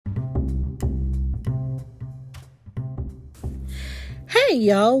Hey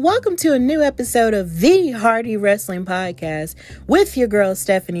y'all, welcome to a new episode of the Hardy Wrestling Podcast with your girl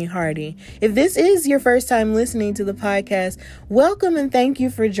Stephanie Hardy. If this is your first time listening to the podcast, welcome and thank you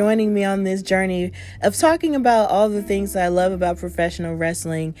for joining me on this journey of talking about all the things that I love about professional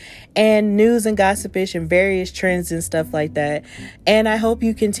wrestling and news and gossipish and various trends and stuff like that. And I hope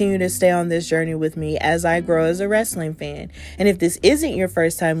you continue to stay on this journey with me as I grow as a wrestling fan. And if this isn't your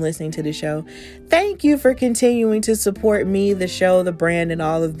first time listening to the show, thank you for continuing to support me, the show, the brand, and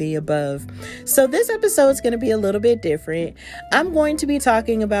all of the above. So this episode is going to be a little bit different. I'm going to be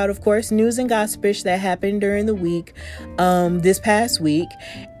talking about, of course, news and gossipish that happened during the week, this past week.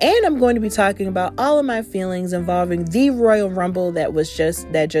 And I'm going to be talking about all of my feelings involving the Royal Rumble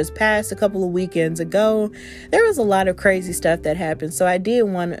that just passed a couple of weekends ago. There was a lot of crazy stuff that happened, so I did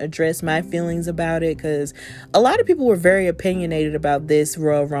want to address my feelings about it because a lot of people were very opinionated about this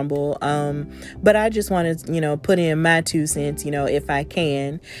Royal Rumble. But I just want to, put in my 2 cents, if I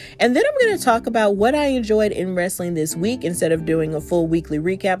can. And then I'm going to talk about what I enjoyed in wrestling this week instead of doing a full weekly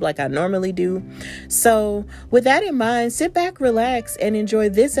recap like I normally do. So with that in mind, sit back, relax, and enjoy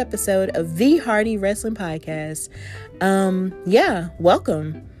this episode of the Hardy Wrestling Podcast.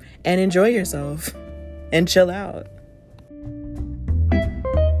 Welcome and enjoy yourself and chill out.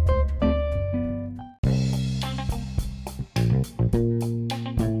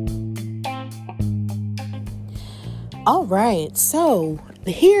 All right, so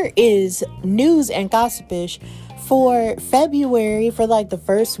here is news and gossipish for February, for the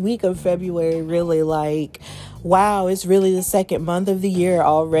first week of February, really. Wow, it's really the second month of the year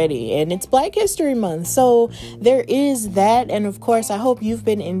already, and it's Black History Month, so there is that. And of course, I hope you've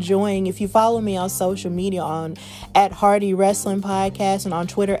been enjoying, if you follow me on social media on at Hardy Wrestling Podcast and on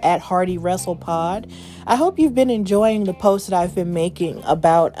Twitter at Hardy Wrestle Pod, I hope you've been enjoying the posts that I've been making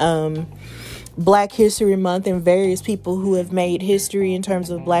about Black History Month and various people who have made history in terms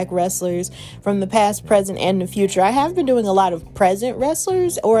of Black wrestlers from the past, present, and the future. I have been doing a lot of present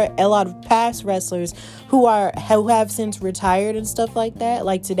wrestlers or a lot of past wrestlers who have since retired and stuff like that.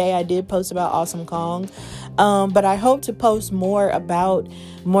 Like today I did post about Awesome Kong. But I hope to post more about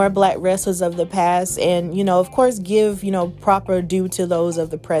more Black wrestlers of the past and, of course, give, proper due to those of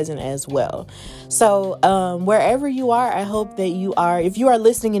the present as well. So wherever you are, I hope that if you are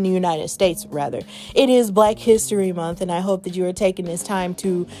listening in the United States, rather, it is Black History Month. And I hope that you are taking this time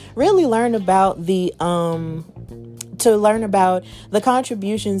to really learn about the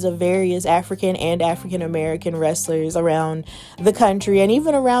contributions of various African and African American wrestlers around the country and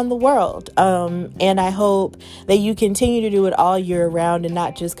even around the world. And I hope that you continue to do it all year round and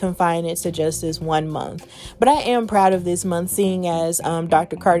not just confine it to just this one month. But I am proud of this month, seeing as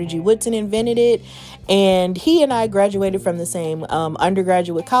Dr. Carter G. Woodson invented it, and he and I graduated from the same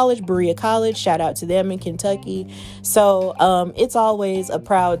undergraduate college, Berea College. Shout out to them in Kentucky. So it's always a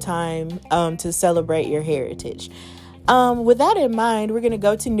proud time to celebrate your heritage. With that in mind, we're going to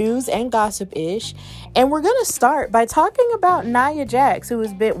go to news and gossip-ish, and we're going to start by talking about Nia Jax, who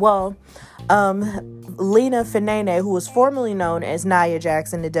has been, Lena Fenene, who was formerly known as Nia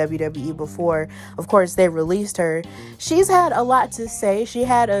Jax in the WWE before, of course, they released her. She's had a lot to say. She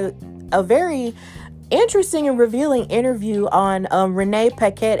had a very interesting and revealing interview on Renee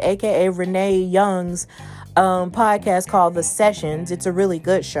Paquette, aka Renee Young's podcast called The Sessions. It's a really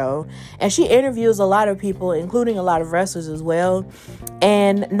good show, and she interviews a lot of people, including a lot of wrestlers as well.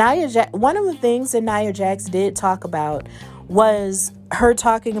 And one of the things that Nia Jax did talk about was her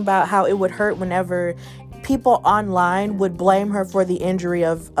talking about how it would hurt whenever people online would blame her for the injury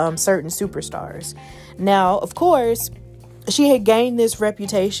of certain superstars. Now, of course, she had gained this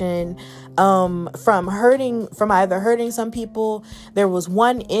reputation from either hurting some people. There was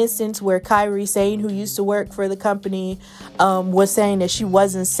one instance where Kairi Sane, who used to work for the company, was saying that she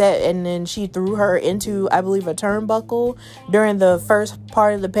wasn't set, and then she threw her into, I believe, a turnbuckle during the first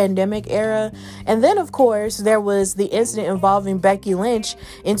part of the pandemic era. And then, of course, there was the incident involving Becky Lynch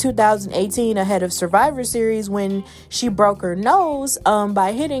in 2018 ahead of Survivor Series when she broke her nose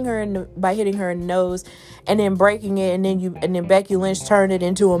by hitting her in the nose and then breaking it, and then Becky Lynch turned it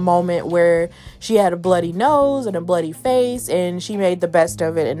into a moment where she had a bloody nose and a bloody face, and she made the best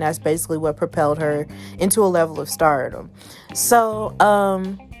of it, and that's basically what propelled her into a level of stardom. So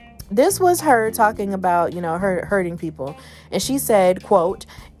this was her talking about, her hurting people, and she said, quote,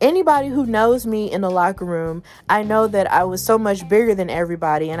 "Anybody who knows me in the locker room, I know that I was so much bigger than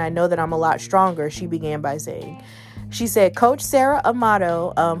everybody, and I know that I'm a lot stronger," she began by saying. She said Coach Sarah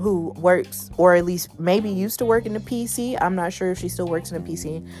Amato, who works, or at least maybe used to work in the PC, I'm not sure if she still works in the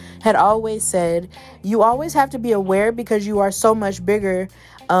PC, had always said, "You always have to be aware because you are so much bigger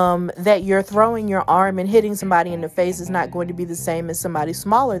that you're throwing your arm and hitting somebody in the face is not going to be the same as somebody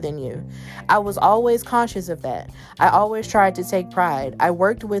smaller than you. I was always conscious of that. I always tried to take pride. I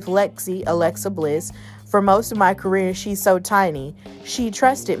worked with Alexa Bliss, for most of my career. She's so tiny. She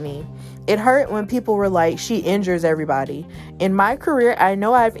trusted me. It hurt when people were like, she injures everybody. In my career, I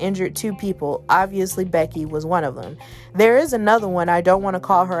know I've injured 2 people. Obviously, Becky was one of them. There is another one. I don't want to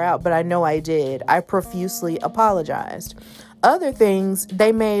call her out, but I know I did. I profusely apologized. Other things,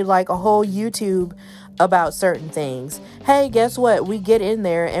 they made like a whole YouTube about certain things. Hey, guess what? We get in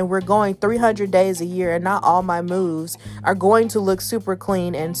there and we're going 300 days a year, and not all my moves are going to look super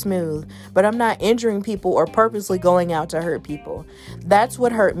clean and smooth, but I'm not injuring people or purposely going out to hurt people. That's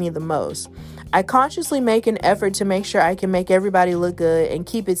what hurt me the most. I consciously make an effort to make sure I can make everybody look good and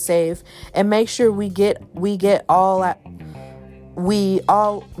keep it safe, and make sure we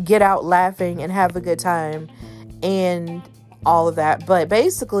all get out laughing and have a good time and all of that. But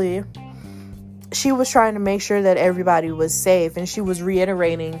basically, she was trying to make sure that everybody was safe, and she was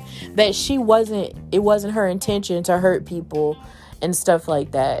reiterating that it wasn't her intention to hurt people and stuff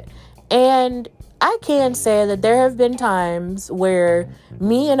like that. And I can say that there have been times where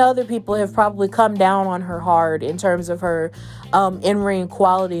me and other people have probably come down on her hard in terms of her in-ring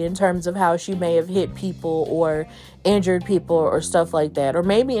quality, in terms of how she may have hit people or injured people or stuff like that. Or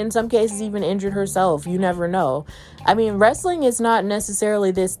maybe in some cases even injured herself. You never know. I mean, wrestling is not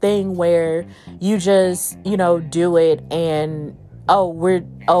necessarily this thing where you just, do it and,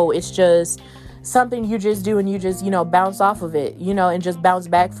 it's just something you just do and you just, bounce off of it, and just bounce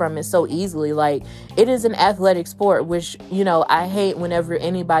back from it so easily. Like, it is an athletic sport, which, I hate whenever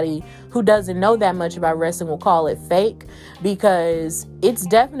anybody who doesn't know that much about wrestling will call it fake, because it's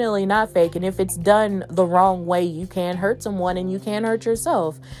definitely not fake. And if it's done the wrong way, you can hurt someone and you can hurt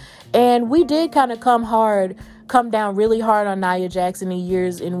yourself. And we did kind of come down really hard on Nia Jax in the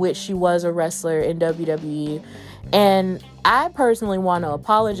years in which she was a wrestler in WWE. And I personally want to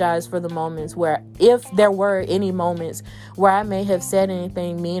apologize for the moments where, if there were any moments where I may have said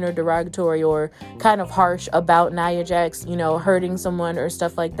anything mean or derogatory or kind of harsh about Nia Jax, hurting someone or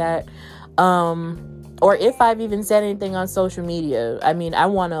stuff like that. Or if I've even said anything on social media. I mean, I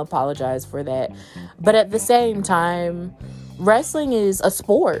want to apologize for that. But at the same time, wrestling is a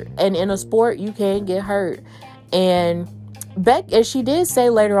sport, and in a sport you can get hurt. And as she did say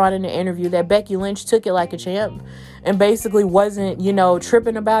later on in the interview, that Becky Lynch took it like a champ and basically wasn't,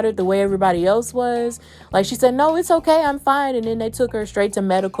 tripping about it the way everybody else was. Like, she said, no, it's okay, I'm fine. And then they took her straight to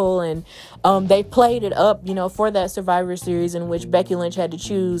medical, and they played it up, for that Survivor Series in which Becky Lynch had to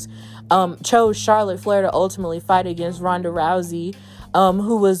chose Charlotte Flair to ultimately fight against Ronda Rousey,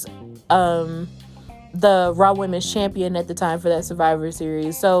 who was the Raw Women's Champion at the time for that Survivor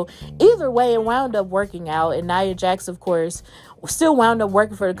Series. So either way, it wound up working out. And Nia Jax, of course, still wound up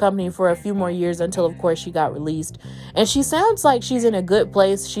working for the company for a few more years until, of course, she got released. And she sounds like she's in a good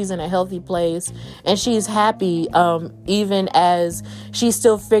place. She's in a healthy place. And she's happy, even as she's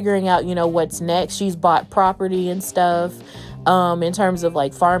still figuring out, what's next. She's bought property and stuff, in terms of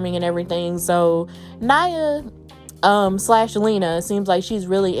like farming and everything. So Nia / Lena seems like she's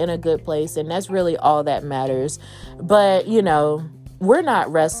really in a good place, and that's really all that matters. But we're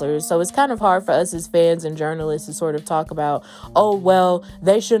not wrestlers, so it's kind of hard for us as fans and journalists to sort of talk about, oh well,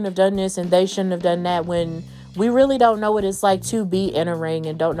 they shouldn't have done this and they shouldn't have done that, when we really don't know what it's like to be in a ring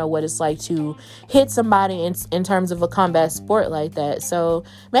and don't know what it's like to hit somebody in terms of a combat sport like that. So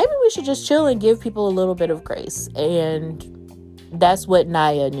maybe we should just chill and give people a little bit of grace, and that's what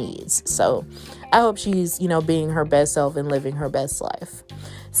Nia needs. So I hope she's, being her best self and living her best life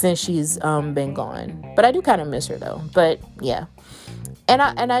since she's been gone. But I do kind of miss her though. But yeah.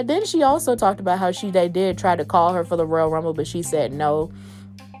 And then she also talked about how they did try to call her for the Royal Rumble, but she said no.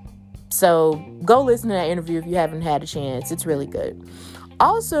 So go listen to that interview if you haven't had a chance. It's really good.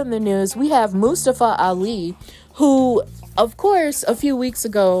 Also in the news, we have Mustafa Ali, who, of course, a few weeks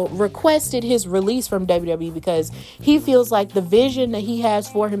ago requested his release from WWE because he feels like the vision that he has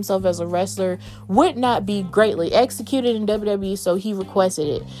for himself as a wrestler would not be greatly executed in WWE, so he requested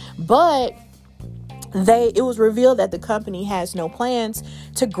it. But it was revealed that the company has no plans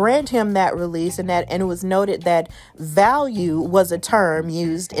to grant him that release, and it was noted that value was a term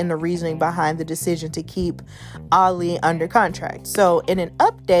used in the reasoning behind the decision to keep Ali under contract. So in an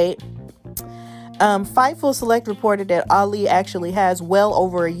update, Fightful Select reported that Ali actually has well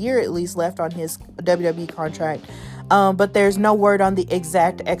over a year at least left on his WWE contract, but there's no word on the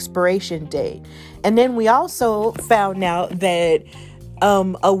exact expiration date. And then we also found out that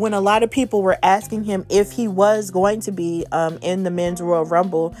when a lot of people were asking him if he was going to be in the Men's Royal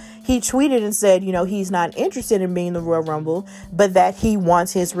Rumble, he tweeted and said, he's not interested in being in the Royal Rumble, but that he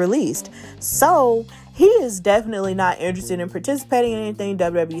wants his released. So he is definitely not interested in participating in anything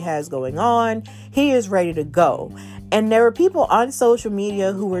WWE has going on. He is ready to go. And there were people on social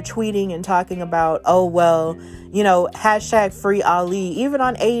media who were tweeting and talking about, oh, well, hashtag free Ali. Even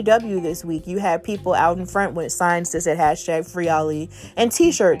on AEW this week, you had people out in front with signs that said hashtag free Ali and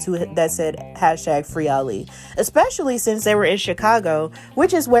t-shirts that said hashtag free Ali, especially since they were in Chicago,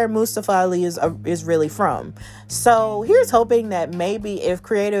 which is where Mustafa Ali is really from. So here's hoping that maybe if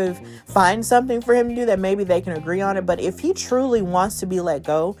creative finds something for him to do, that maybe they can agree on it. But if he truly wants to be let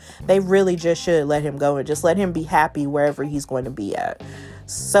go, they really just should let him go and just let him be happy wherever he's going to be at.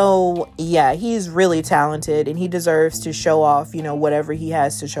 So yeah, he's really talented and he deserves to show off, whatever he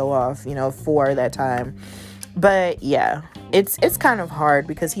has to show off, for that time. But yeah, it's kind of hard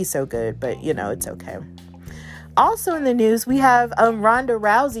because he's so good, but it's okay. Also in the news, we have Ronda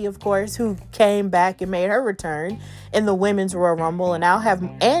Rousey, of course, who came back and made her return in the Women's Royal Rumble,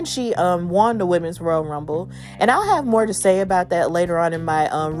 and she won the Women's Royal Rumble. And I'll have more to say about that later on in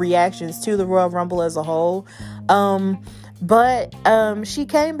my reactions to the Royal Rumble as a whole. But she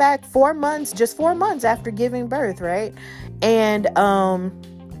came back 4 months, just 4 months after giving birth, right? And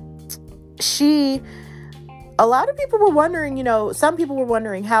a lot of people were wondering, some people were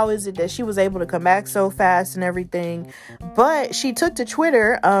wondering how is it that she was able to come back so fast and everything. But she took to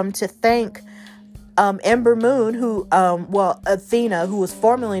Twitter to thank Ember Moon, Athena, who was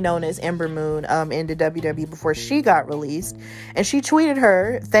formerly known as Ember Moon in the WWE before she got released. And she tweeted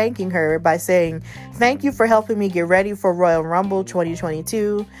her, thanking her by saying, "Thank you for helping me get ready for Royal Rumble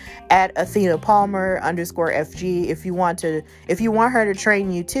 2022 at Athena Palmer _FG. If you want her to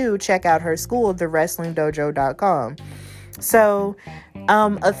train you too, check out her school, thewrestlingdojo.com." So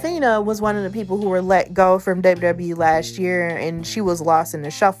Athena was one of the people who were let go from WWE last year, and she was lost in the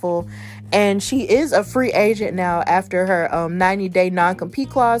shuffle. And she is a free agent now after her 90-day non-compete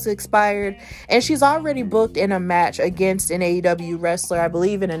clause expired. And she's already booked in a match against an AEW wrestler, I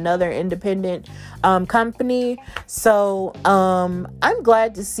believe in another independent company. So I'm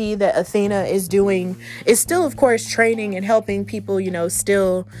glad to see that Athena is still, of course, training and helping people,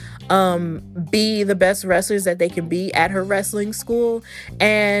 still be the best wrestlers that they can be at her wrestling school.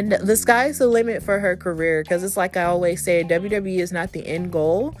 And the sky's the limit for her career, because it's like I always say, WWE is not the end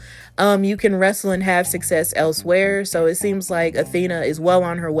goal. You can wrestle and have success elsewhere. So it seems like Athena is well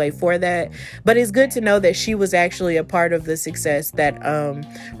on her way for that. But it's good to know that she was actually a part of the success that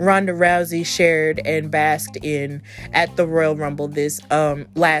Ronda Rousey shared and basked in at the Royal Rumble this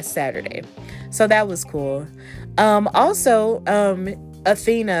last Saturday. So that was cool. Also,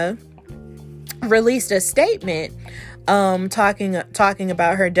 Athena released a statement talking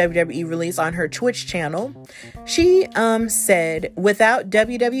about her WWE release on her Twitch channel. She said, "Without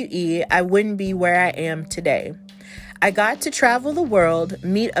WWE, I wouldn't be where I am today. I got to travel the world,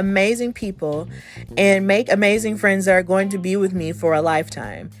 meet amazing people, and make amazing friends that are going to be with me for a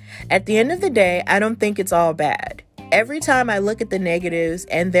lifetime. At the end of the day, I don't think it's all bad. Every time I look at the negatives,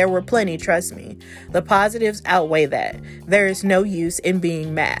 and there were plenty, trust me, the positives outweigh that. There is no use in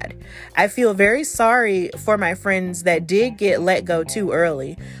being mad. I feel very sorry for my friends that did get let go too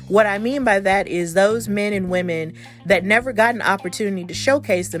early. What I mean by that is those men and women that never got an opportunity to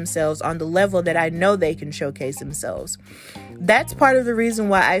showcase themselves on the level that I know they can showcase themselves. That's part of the reason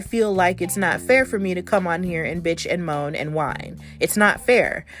why I feel like it's not fair for me to come on here and bitch and moan and whine. It's not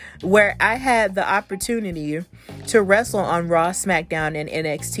fair. Where I had the opportunity to wrestle on Raw, SmackDown, and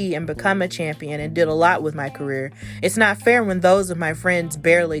NXT and become a champion and did a lot with my career, it's not fair when those of my friends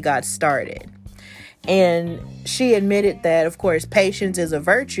barely got started." And she admitted that, of course, patience is a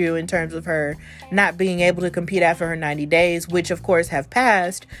virtue in terms of her not being able to compete after her 90 days, which, of course, have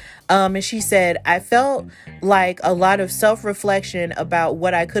passed. And she said, "I felt like a lot of self-reflection about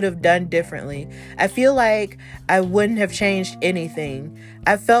what I could have done differently. I feel like I wouldn't have changed anything.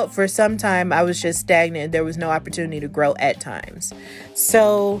 I felt for some time I was just stagnant. There was no opportunity to grow at times."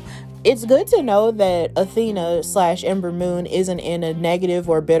 So it's good to know that Athena / Ember Moon isn't in a negative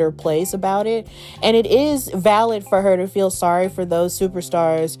or bitter place about it. And it is valid for her to feel sorry for those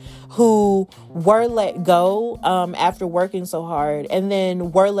superstars who were let go after working so hard, and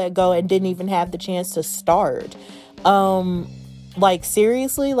then were let go and didn't even have the chance to start. Like,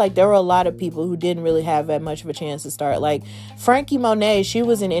 seriously, like, there were a lot of people who didn't really have that much of a chance to start. Like, Frankie Monet, she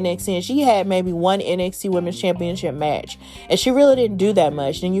was in NXT, and she had maybe one NXT Women's Championship match, and she really didn't do that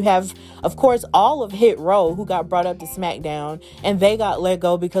much. Then you have, of course, all of Hit Row, who got brought up to SmackDown, and they got let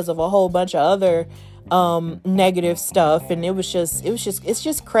go because of a whole bunch of other negative stuff, and it's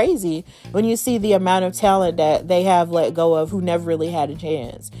just crazy when you see the amount of talent that they have let go of who never really had a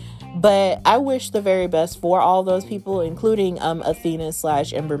chance. But I wish the very best for all those people, including Athena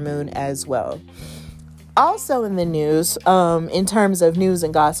 / Ember Moon as well. Also in the news, in terms of news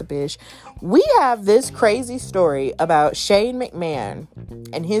and gossipish, we have this crazy story about Shane McMahon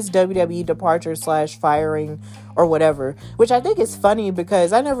and his WWE departure / firing or whatever, which I think is funny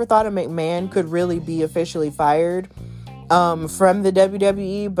because I never thought a McMahon could really be officially fired from the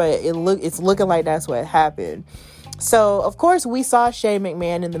WWE, but it's looking like that's what happened. So, of course, we saw Shane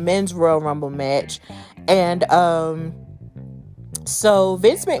McMahon in the men's Royal Rumble match. And so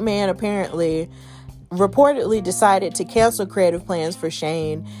Vince McMahon apparently reportedly decided to cancel creative plans for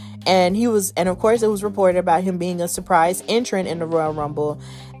Shane. And of course, it was reported about him being a surprise entrant in the Royal Rumble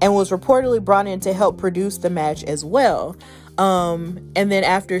and was reportedly brought in to help produce the match as well. And then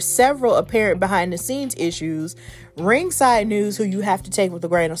after several apparent behind the scenes issues, Ringside News, who you have to take with a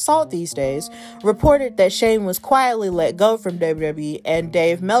grain of salt these days, reported that Shane was quietly let go from WWE, and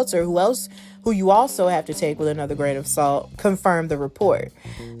Dave Meltzer, who you also have to take with another grain of salt, confirmed the report.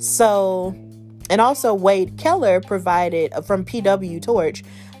 So, and also Wade Keller from PW Torch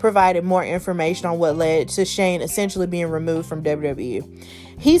provided more information on what led to Shane essentially being removed from WWE.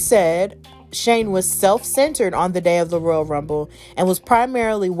 He said Shane was self-centered on the day of the Royal Rumble and was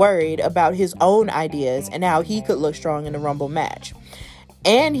primarily worried about his own ideas and how he could look strong in the Rumble match.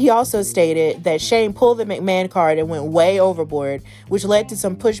 And he also stated that Shane pulled the McMahon card and went way overboard, which led to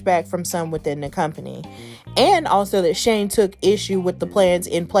some pushback from some within the company. And also that Shane took issue with the plans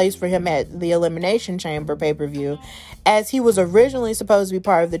in place for him at the Elimination Chamber pay-per-view, as he was originally supposed to be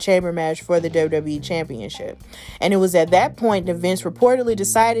part of the chamber match for the WWE Championship. And it was at that point that Vince reportedly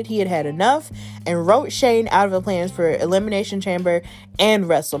decided he had had enough and wrote Shane out of the plans for Elimination Chamber and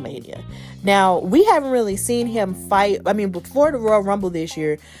WrestleMania. Now, we haven't really seen him fight. I mean, before the Royal Rumble this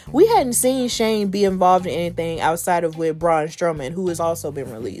year, we hadn't seen Shane be involved in anything outside of with Braun Strowman, who has also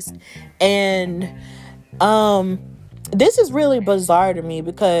been released. And this is really bizarre to me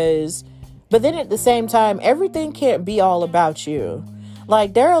but then at the same time, everything can't be all about you.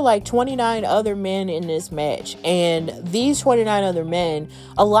 Like, there are like 29 other men in this match, and these 29 other men,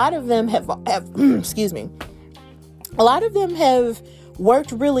 a lot of them have excuse me, a lot of them have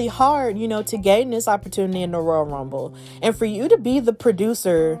worked really hard, to gain this opportunity in the Royal Rumble. And for you to be the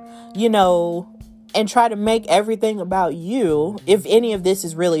producer, and try to make everything about you, if any of this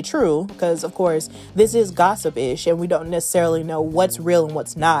is really true, because of course this is gossip-ish and we don't necessarily know what's real and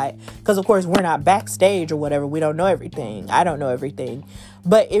what's not, because of course we're not backstage or whatever. We don't know everything. I don't know everything.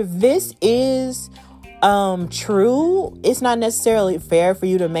 But if this is true, it's not necessarily fair for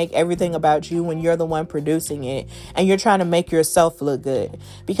you to make everything about you when you're the one producing it and you're trying to make yourself look good.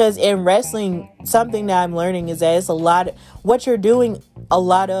 Because in wrestling, something that I'm learning is that what you're doing a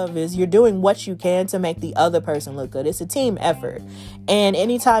lot of is you're doing what you can to make the other person look good. It's a team effort. And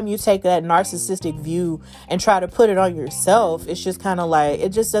anytime you take that narcissistic view and try to put it on yourself, it's just kind of like, it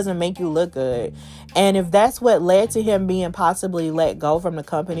just doesn't make you look good. And if that's what led to him being possibly let go from the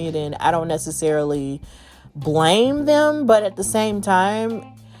company, then I don't necessarily blame them. But at the same time,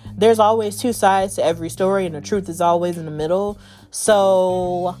 there's always two sides to every story, and the truth is always in the middle.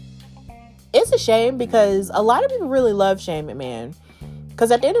 So it's a shame because a lot of people really love Shane McMahon.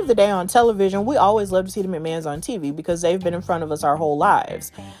 Because at the end of the day, on television, we always love to see the McMahons on TV because they've been in front of us our whole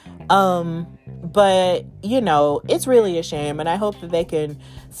lives. But, it's really a shame. And I hope that they can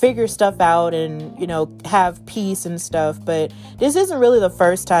figure stuff out and, have peace and stuff. But this isn't really the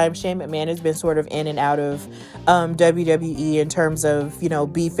first time Shane McMahon has been sort of in and out of WWE in terms of,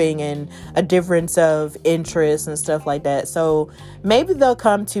 beefing and a difference of interest and stuff like that. So maybe they'll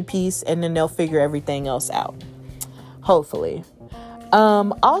come to peace and then they'll figure everything else out. Hopefully.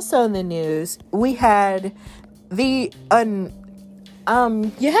 Also in the news, we had you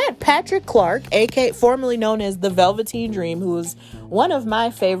had Patrick Clark, aka formerly known as the Velveteen Dream, who was one of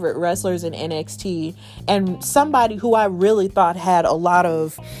my favorite wrestlers in NXT and somebody who I really thought had a lot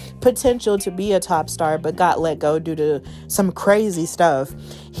of potential to be a top star, but got let go due to some crazy stuff.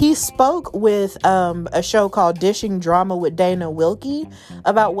 He spoke with a show called Dishing Drama with Dana Wilkie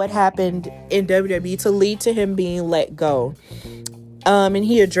about what happened in WWE to lead to him being let go. And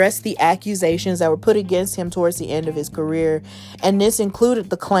he addressed the accusations that were put against him towards the end of his career. And this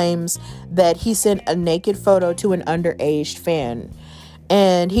included the claims that he sent a naked photo to an underage fan.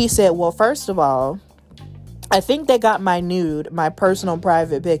 And he said, well, first of all, I think they got my nude, my personal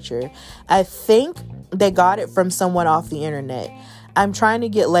private picture. I think they got it from someone off the internet. I'm trying to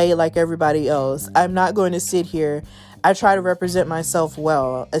get laid like everybody else. I'm not going to sit here. I try to represent myself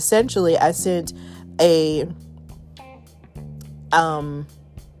well. Essentially, I sent he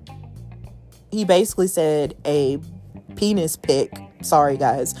basically said a penis pic, sorry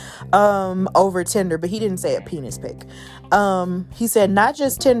guys, over Tinder, but he didn't say a penis pic. He said not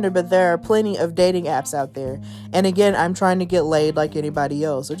just Tinder, but there are plenty of dating apps out there. And again, I'm trying to get laid like anybody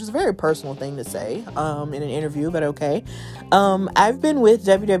else, which is a very personal thing to say in an interview, but okay. I've been with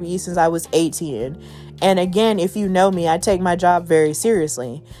WWE since I was 18. And again, if you know me, I take my job very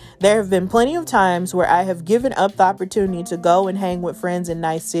seriously. There have been plenty of times where I have given up the opportunity to go and hang with friends in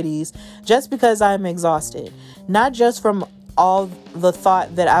nice cities just because I'm exhausted. Not just from all the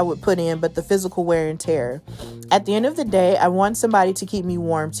thought that I would put in, but the physical wear and tear. At the end of the day, I want somebody to keep me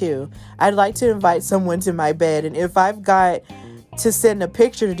warm too. I'd like to invite someone to my bed, and if I've got to send a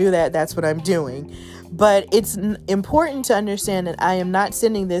picture to do that, that's what I'm doing. But it's important to understand that I am not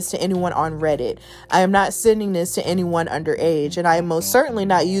sending this to anyone on Reddit. I am not sending this to anyone underage, and I am most certainly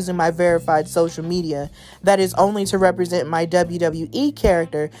not using my verified social media that is only to represent my WWE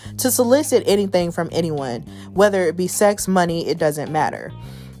character to solicit anything from anyone, whether it be sex, money, it doesn't matter.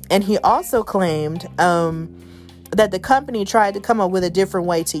 And he also claimed that the company tried to come up with a different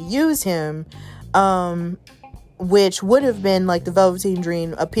way to use him, which would have been like the Velveteen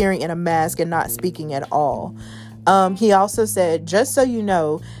Dream appearing in a mask and not speaking at all. He also said, just so you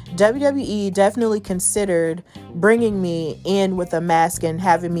know, WWE definitely considered bringing me in with a mask and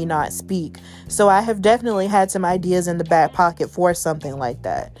having me not speak. So I have definitely had some ideas in the back pocket for something like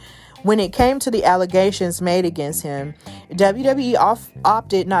that. When it came to the allegations made against him, WWE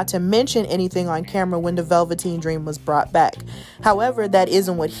opted not to mention anything on camera when the Velveteen Dream was brought back. However, that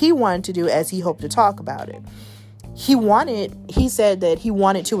isn't what he wanted to do, as he hoped to talk about it. He said that he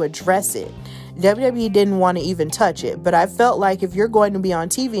wanted to address it. WWE didn't want to even touch it, but I felt like if you're going to be on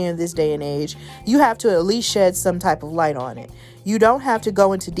TV in this day and age, you have to at least shed some type of light on it. You don't have to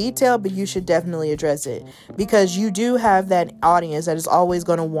go into detail, but you should definitely address it because you do have that audience that is always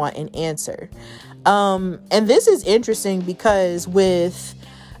going to want an answer. And this is interesting because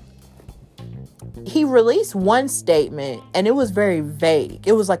he released one statement and it was very vague.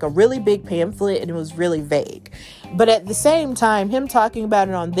 It was like a really big pamphlet and it was really vague. But at the same time, him talking about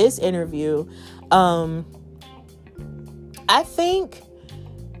it on this interview, I think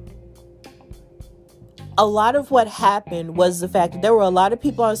a lot of what happened was the fact that there were a lot of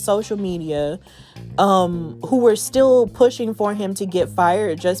people on social media who were still pushing for him to get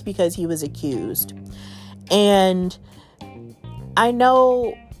fired just because he was accused. And I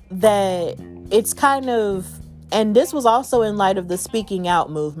know that it's kind of, and this was also in light of the speaking out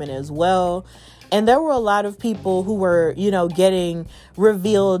movement as well. And there were a lot of people who were, getting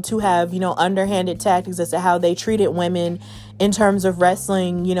revealed to have, underhanded tactics as to how they treated women in terms of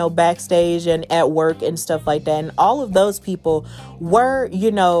wrestling, backstage and at work and stuff like that. And all of those people were,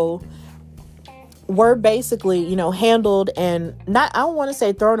 were basically, handled and not, I don't want to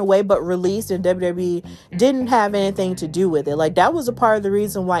say thrown away, but released, and WWE didn't have anything to do with it. Like, that was a part of the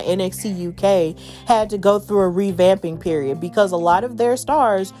reason why NXT UK had to go through a revamping period, because a lot of their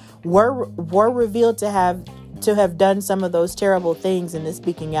stars were revealed to have done some of those terrible things in the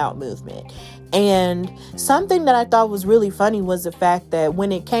speaking out movement. And something that I thought was really funny was the fact that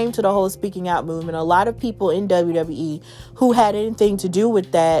when it came to the whole speaking out movement, a lot of people in WWE who had anything to do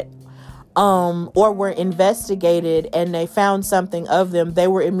with that or were investigated and they found something of them, they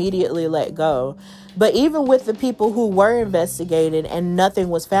were immediately let go. But even with the people who were investigated and nothing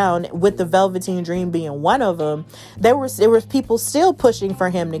was found, with the Velveteen Dream being one of them, there was people still pushing for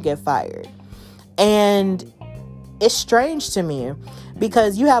him to get fired. And it's strange to me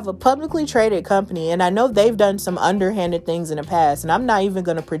because you have a publicly traded company, and I know they've done some underhanded things in the past, and I'm not even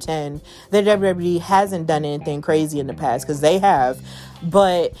going to pretend that WWE hasn't done anything crazy in the past, because they have.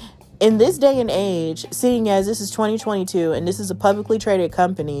 But in this day and age, seeing as this is 2022 and this is a publicly traded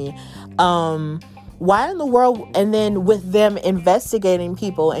company, why in the world, and then with them investigating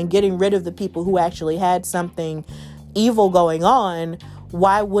people and getting rid of the people who actually had something evil going on,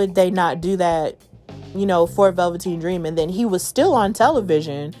 why would they not do that, for Velveteen Dream? And then he was still on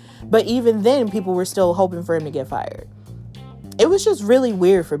television, but even then people were still hoping for him to get fired. It was just really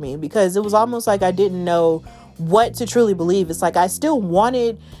weird for me because it was almost like I didn't know what to truly believe. It's like I still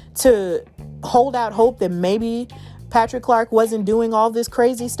wanted to hold out hope that maybe Patrick Clark wasn't doing all this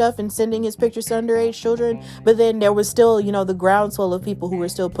crazy stuff and sending his pictures to underage children, but then there was still, the groundswell of people who were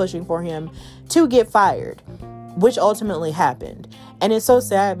still pushing for him to get fired, which ultimately happened. And it's so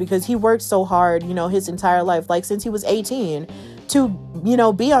sad because he worked so hard, his entire life, like since he was 18, to,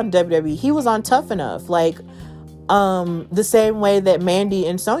 be on WWE. He was on Tough Enough, like the same way that Mandy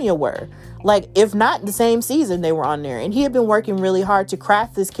and Sonya were. Like, if not the same season they were on there. And he had been working really hard to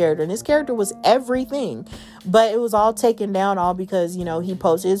craft this character. And this character was everything. But it was all taken down all because, you know, he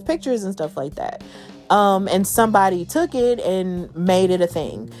posted his pictures and stuff like that. And somebody took it and made it a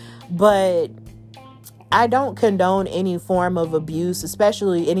thing. But I don't condone any form of abuse,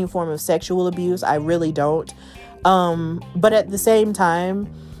 especially any form of sexual abuse. I really don't. But at the same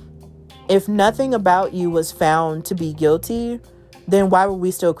time, if nothing about you was found to be guilty, then why were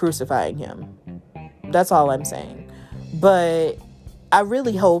we still crucifying him? That's all I'm saying. But I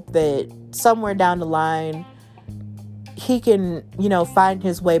really hope that somewhere down the line, he can, you know, find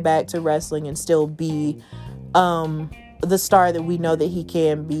his way back to wrestling and still be the star that we know that he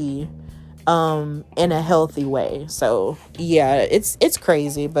can be in a healthy way. So yeah, it's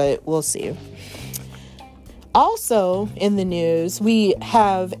crazy, but we'll see. Also in the news, we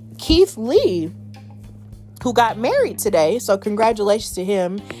have Keith Lee, who got married today. So congratulations to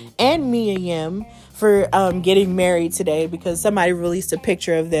him and Mia Yim for getting married today, because somebody released a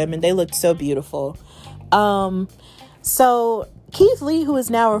picture of them and they looked so beautiful. So Keith Lee, who is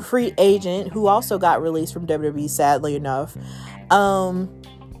now a free agent, who also got released from WWE, sadly enough,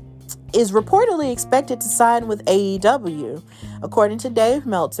 is reportedly expected to sign with AEW, according to Dave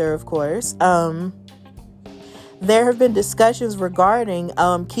Meltzer, of course. There have been discussions regarding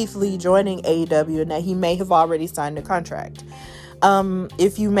Keith Lee joining AEW and that he may have already signed a contract.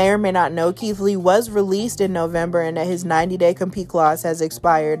 If you may or may not know, Keith Lee was released in November and that his 90-day compete clause has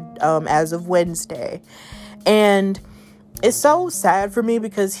expired as of Wednesday. And it's so sad for me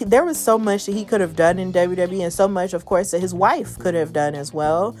because there was so much that he could have done in WWE, and so much, of course, that his wife could have done as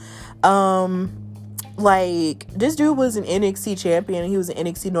well. Like, this dude was an NXT champion and he was an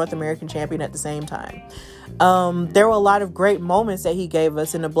NXT North American champion at the same time. There were a lot of great moments that he gave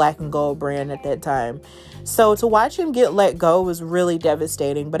us in the Black and Gold brand at that time. So to watch him get let go was really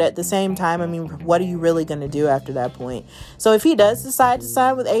devastating. But at the same time, I mean, what are you really going to do after that point? So if he does decide to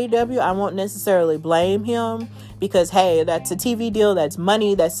sign with AEW, I won't necessarily blame him, because, hey, that's a TV deal. That's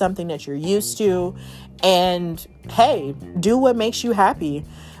money. That's something that you're used to. And, hey, do what makes you happy.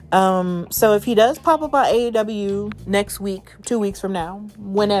 So if he does pop up on AEW next week, 2 weeks from now,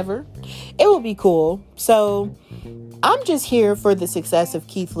 whenever, it will be cool. So I'm just here for the success of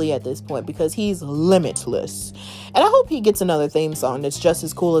Keith Lee at this point, because he's limitless. And I hope he gets another theme song that's just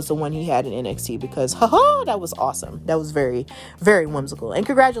as cool as the one he had in NXT, because that was awesome. That was very, very whimsical. And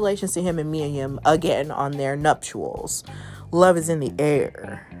congratulations to him and Mia Yim again on their nuptials. Love is in the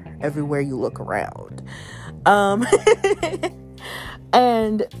air everywhere you look around.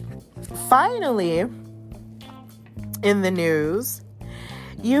 And finally, in the news,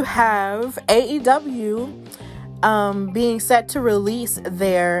 you have AEW being set to release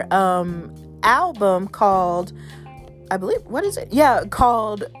their album called, I believe, what is it? Yeah,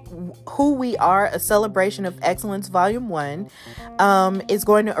 called Who We Are, A Celebration of Excellence, Volume 1. It's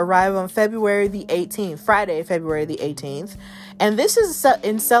going to arrive on February the 18th, Friday, February the 18th. And this is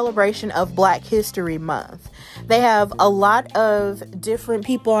in celebration of Black History Month. They have a lot of different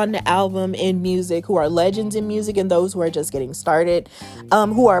people on the album in music who are legends in music, and those who are just getting started,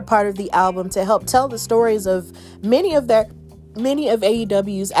 who are part of the album to help tell the stories of many of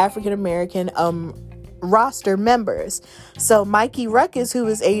AEW's African American roster members. So Mikey Ruckus, who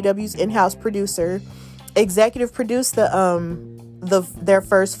is AEW's in-house producer, executive produced their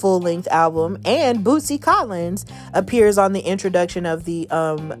first full-length album, and Bootsy Collins appears on the introduction of the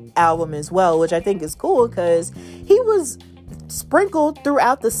album as well, which I think is cool because he was sprinkled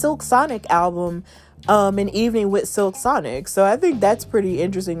throughout the Silk Sonic album, An Evening with Silk Sonic. So I think that's pretty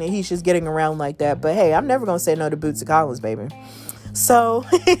interesting that he's just getting around like that. But hey, I'm never gonna say no to Bootsy Collins, baby. So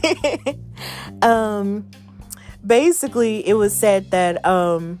basically it was said that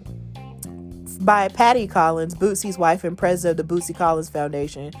by Patty Collins, Bootsy's wife and president of the Bootsy Collins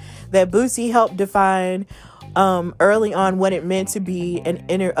Foundation, that Bootsy helped define early on what it meant to be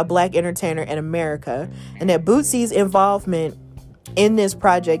a Black entertainer in America, and that Bootsy's involvement in this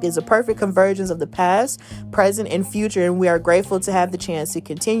project is a perfect convergence of the past, present, and future, and we are grateful to have the chance to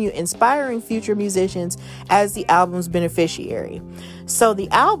continue inspiring future musicians as the album's beneficiary. So the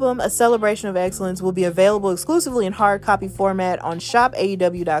album, A Celebration of Excellence, will be available exclusively in hard copy format on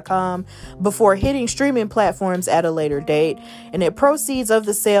shopaew.com before hitting streaming platforms at a later date, and the proceeds of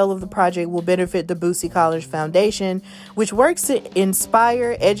the sale of the project will benefit the Bootsy Collins Foundation, which works to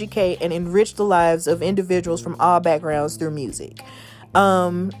inspire, educate, and enrich the lives of individuals from all backgrounds through music.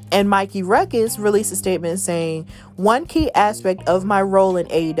 And Mikey Ruckus released a statement saying, "One key aspect of my role in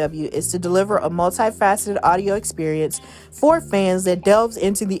AEW is to deliver a multifaceted audio experience for fans that delves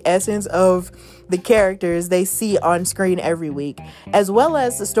into the essence of the characters they see on screen every week, as well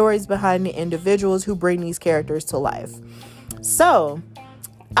as the stories behind the individuals who bring these characters to life." So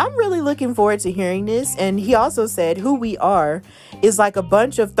I'm really looking forward to hearing this. And he also said, "Who We Are is like a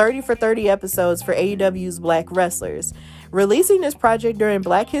bunch of 30 for 30 episodes for AEW's Black wrestlers. Releasing this project during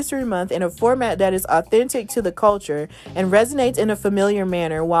Black History Month in a format that is authentic to the culture and resonates in a familiar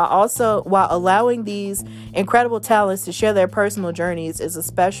manner, while allowing these incredible talents to share their personal journeys is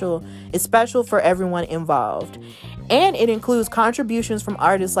special for everyone involved." And it includes contributions from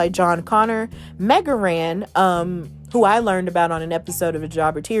artists like John Connor, Mega Ran, who I learned about on an episode of the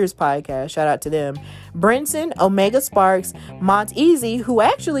Jobber Tears podcast. Shout out to them. Brinson, Omega Sparks, Mont Easy, who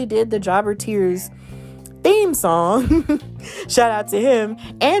actually did the Jobber Tears theme song. Shout out to him.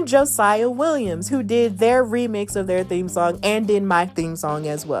 And Josiah Williams, who did their remix of their theme song and did my theme song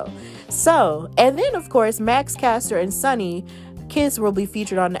as well. So, and then of course, Max Caster and Sonny Kiss will be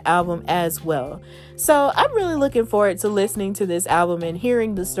featured on the album as well. So I'm really looking forward to listening to this album and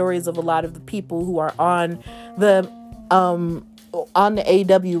hearing the stories of a lot of the people who are on the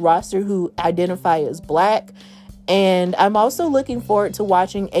AEW roster who identify as Black. And I'm also looking forward to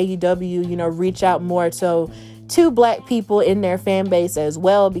watching AEW, reach out more to Black people in their fan base as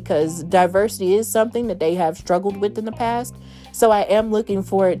well, because diversity is something that they have struggled with in the past. So I am looking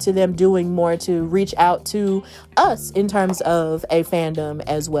forward to them doing more to reach out to us in terms of a fandom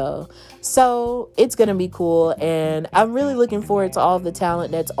as well. So it's going to be cool. And I'm really looking forward to all of the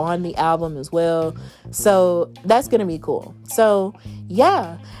talent that's on the album as well. So that's going to be cool. So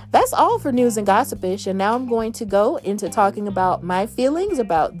yeah, that's all for news and gossipish. And now I'm going to go into talking about my feelings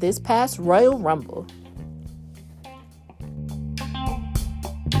about this past Royal Rumble.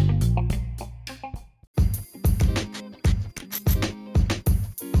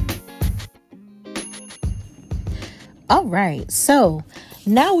 All right, so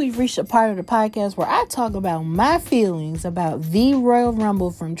now we've reached a part of the podcast where I talk about my feelings about the Royal Rumble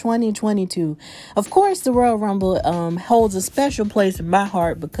from 2022. Of course, the Royal Rumble holds a special place in my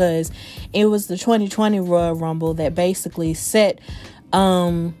heart because it was the 2020 Royal Rumble that basically set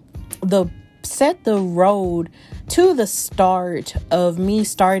the road to the start of me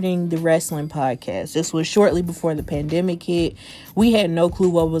starting the wrestling podcast. This was shortly before the pandemic hit. We had no clue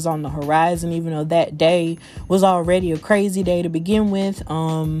what was on the horizon, even though that day was already a crazy day to begin with.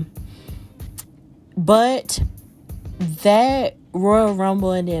 But that Royal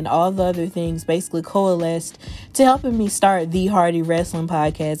Rumble and then all the other things basically coalesced to helping me start the Hardy Wrestling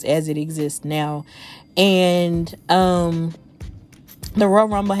Podcast as it exists now. And the Royal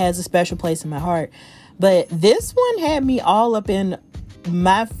Rumble has a special place in my heart. But this one had me all up in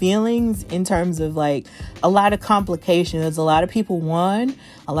my feelings in terms of like a lot of complications. A lot of people won,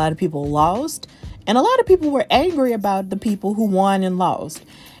 a lot of people lost, and a lot of people were angry about the people who won and lost.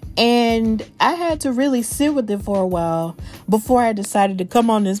 And I had to really sit with it for a while before I decided to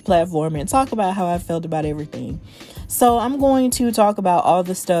come on this platform and talk about how I felt about everything. So I'm going to talk about all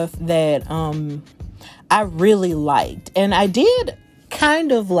the stuff that I really liked. And I did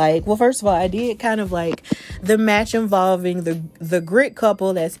kind of like, well, first of all, I did kind of like the match involving the Grit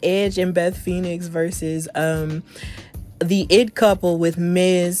couple, that's Edge and Beth Phoenix, versus the It couple with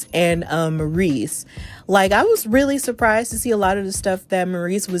Miz and Maurice. Like, I was really surprised to see a lot of the stuff that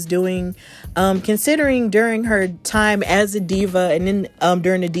Maurice was doing, considering during her time as a diva and then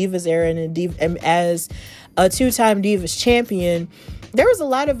during the Divas era and as a two-time Divas champion. There was a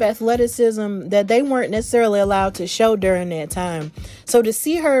lot of athleticism that they weren't necessarily allowed to show during that time. So to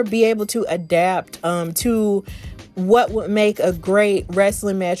see her be able to adapt to what would make a great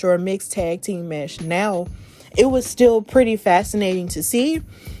wrestling match or a mixed tag team match now, it was still pretty fascinating to see.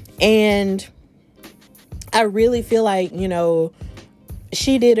 And I really feel like,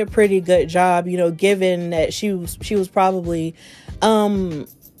 she did a pretty good job, given that she was probably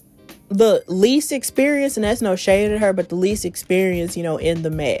the least experienced, and that's no shade at her, but the least experienced, in the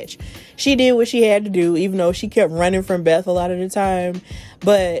match. She did what she had to do, even though she kept running from Beth a lot of the time.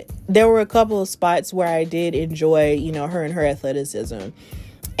 But there were a couple of spots where I did enjoy, her and her athleticism.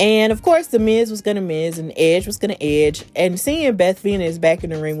 And of course, the Miz was gonna Miz and Edge was gonna Edge. And seeing Beth Phoenix back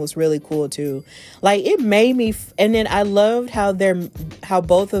in the ring was really cool too. Like, it made me, and then I loved how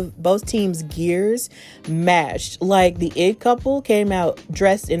both teams' gears matched. Like, the It couple came out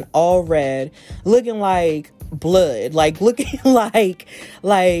dressed in all red, looking like blood, like looking like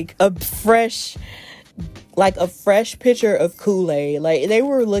a fresh picture of Kool-Aid. Like, they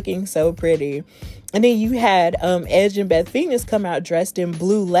were looking so pretty. And then you had Edge and Beth Phoenix come out dressed in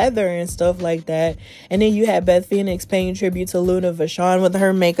blue leather and stuff like that. And then you had Beth Phoenix paying tribute to Luna Vachon with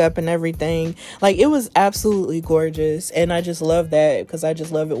her makeup and everything. Like, it was absolutely gorgeous. And I just love that, because I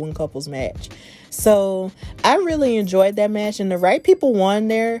just love it when couples match. So I really enjoyed that match, and the right people won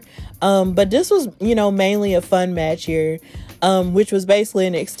there. But this was, mainly a fun match here, which was basically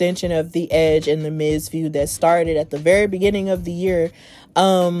an extension of the Edge and the Miz feud that started at the very beginning of the year,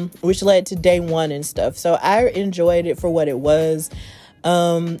 which led to day one and stuff. So I enjoyed it for what it was.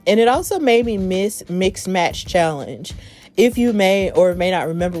 And it also made me miss Mixed Match Challenge. If you may or may not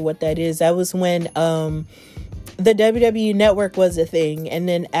remember what that is, that was when the WWE Network was a thing, and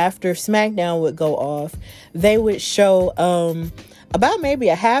then after SmackDown would go off, they would show about maybe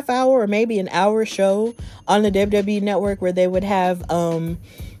a half hour or maybe an hour show on the WWE Network where they would have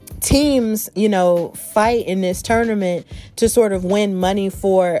teams, fight in this tournament to sort of win money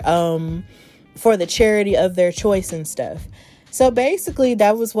for the charity of their choice and stuff. So basically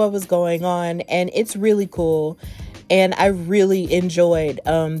that was what was going on, and it's really cool. And I really enjoyed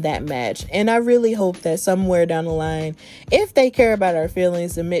that match. And I really hope that somewhere down the line, if they care about our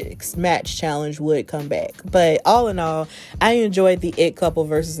feelings, the Mixed Match Challenge would come back. But all in all, I enjoyed the It couple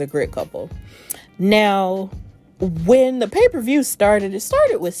versus the Grit couple. Now, when the pay-per-view started, it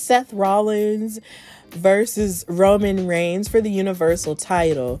started with Seth Rollins versus Roman Reigns for the Universal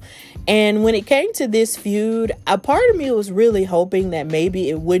title. And when it came to this feud, a part of me was really hoping that maybe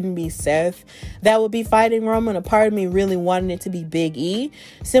it wouldn't be Seth that would be fighting Roman. A part of me really wanted it to be Big E,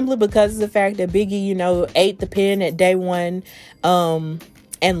 simply because of the fact that Big E, ate the pin at day one,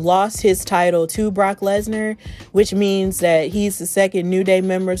 and lost his title to Brock Lesnar, which means that he's the second New Day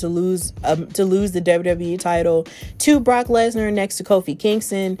member to lose the WWE title to Brock Lesnar next to Kofi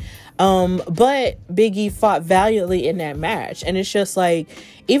Kingston. But Big E fought valiantly in that match, and it's just like,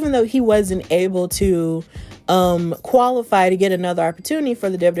 even though he wasn't able to qualify to get another opportunity for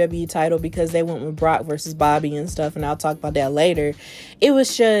the WWE title because they went with Brock versus Bobby and stuff, and I'll talk about that later, it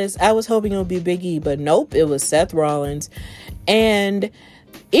was just, I was hoping it would be Big E, but nope, it was Seth Rollins. And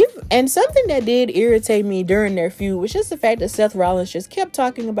something that did irritate me during their feud was just the fact that Seth Rollins just kept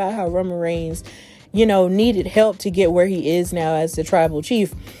talking about how Roman Reigns, needed help to get where he is now as the tribal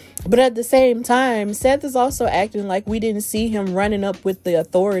chief. But at the same time, Seth is also acting like we didn't see him running up with the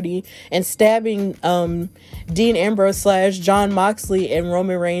Authority and stabbing Dean Ambrose / Jon Moxley and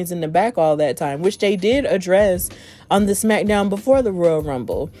Roman Reigns in the back all that time, which they did address on the SmackDown before the Royal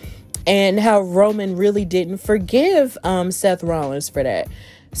Rumble. And how Roman really didn't forgive Seth Rollins for that.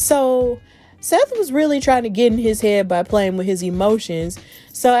 So Seth was really trying to get in his head by playing with his emotions.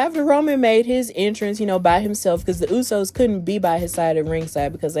 So after Roman made his entrance, by himself, because the Usos couldn't be by his side at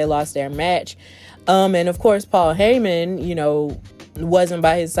ringside because they lost their match. And of course, Paul Heyman, wasn't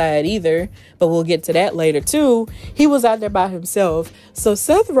by his side either, but we'll get to that later too. He was out there by himself. So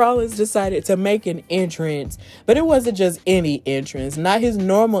Seth Rollins decided to make an entrance, but it wasn't just any entrance, not his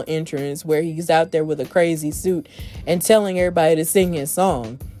normal entrance where he's out there with a crazy suit and telling everybody to sing his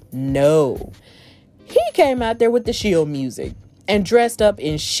song. No, he came out there with the Shield music and dressed up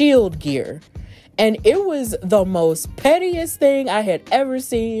in Shield gear. And it was the most pettiest thing I had ever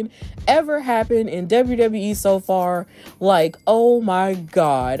seen ever happen in WWE so far. Like, oh my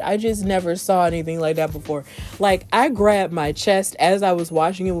God, I just never saw anything like that before. Like, I grabbed my chest as I was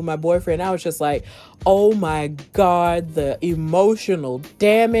watching it with my boyfriend. I was just like, oh my God, the emotional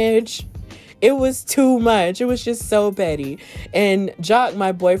damage. It was too much. It was just so petty. And Jock,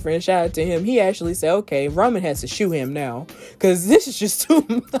 my boyfriend, shout out to him, he actually said, okay, Roman has to shoe him now because this is just too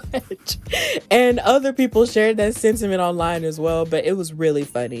much. And other people shared that sentiment online as well, but it was really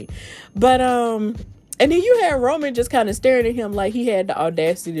funny. But and then you had Roman just kind of staring at him like he had the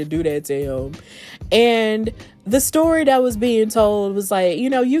audacity to do that to him. And the story that was being told was like,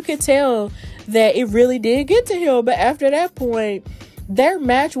 you could tell that it really did get to him. But after that point, their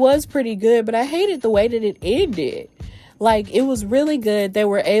match was pretty good, but I hated the way that it ended. Like, it was really good. It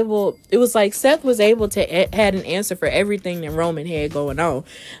was like Seth was able to had an answer for everything that Roman had going on.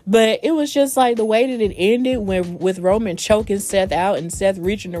 But it was just like the way that it ended with Roman choking Seth out and Seth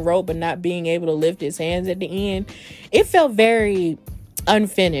reaching the rope but not being able to lift his hands at the end. It felt very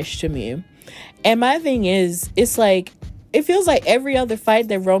unfinished to me. And my thing is, it's like, it feels like every other fight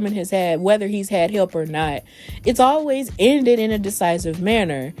that Roman has had, whether he's had help or not, it's always ended in a decisive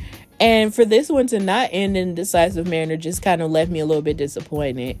manner. And for this one to not end in a decisive manner just kind of left me a little bit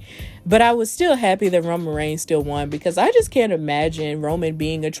disappointed. But I was still happy that Roman Reigns still won, because I just can't imagine Roman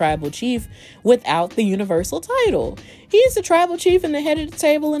being a tribal chief without the Universal title. He's the tribal chief and the head of the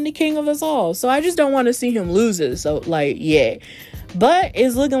table and the king of us all. So I just don't want to see him lose it. So, yeah. But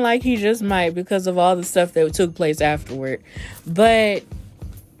it's looking like he just might because of all the stuff that took place afterward.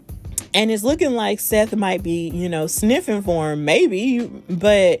 And it's looking like Seth might be, sniffing for him, maybe.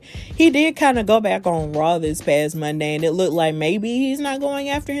 But he did kind of go back on Raw this past Monday, and it looked like maybe he's not going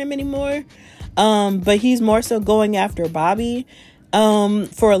after him anymore. But he's more so going after Bobby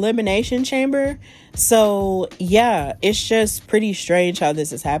for Elimination Chamber. So, yeah, it's just pretty strange how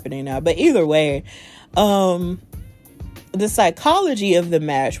this is happening now. But either way, the psychology of the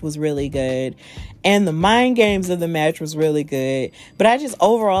match was really good. And the mind games of the match was really good. But I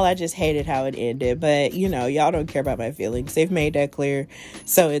just hated how it ended. But, y'all don't care about my feelings. They've made that clear.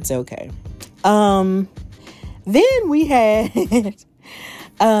 So it's okay. Then we had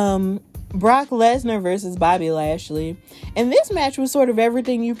Brock Lesnar versus Bobby Lashley. And this match was sort of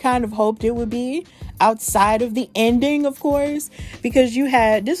everything you kind of hoped it would be, outside of the ending, of course, because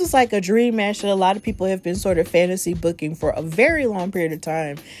this was like a dream match that a lot of people have been sort of fantasy booking for a very long period of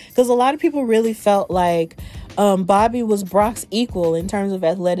time, because a lot of people really felt like Bobby was Brock's equal in terms of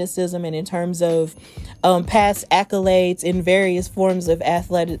athleticism and in terms of past accolades in various forms of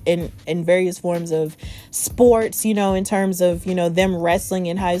in various forms of sports, in terms of, them wrestling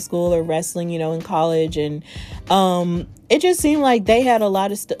in high school or wrestling, in college. And it just seemed like they had a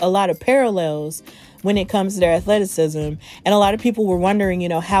lot of parallels when it comes to their athleticism. And a lot of people were wondering,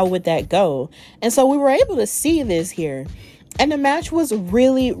 how would that go? And so we were able to see this here. And the match was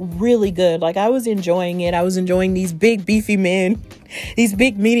really, really good. Like, I was enjoying it. I was enjoying these big, beefy men, these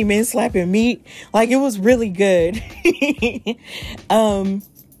big, meaty men slapping meat. Like, it was really good.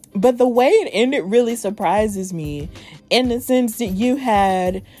 But the way it ended really surprises me, in the sense that you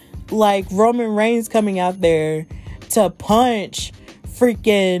had, like, Roman Reigns coming out there to punch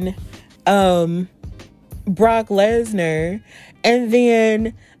freaking Brock Lesnar, and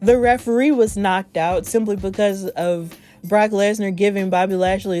then the referee was knocked out simply because of Brock Lesnar giving Bobby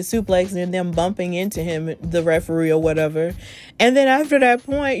Lashley a suplex and them bumping into him, the referee or whatever. And then after that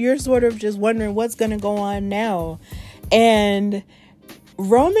point, you're sort of just wondering what's going to go on now. And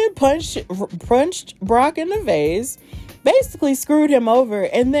Roman punched Brock in the face, basically screwed him over.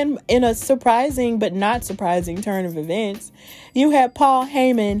 And then in a surprising but not surprising turn of events, you had Paul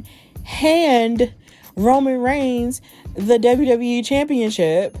Heyman hand Roman Reigns the WWE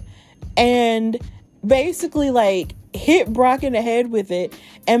Championship and basically like hit Brock in the head with it,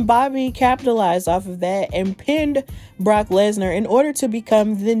 and Bobby capitalized off of that and pinned Brock Lesnar in order to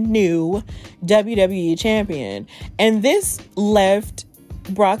become the new WWE champion. And this left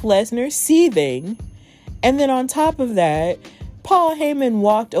Brock Lesnar seething. And then on top of that, Paul Heyman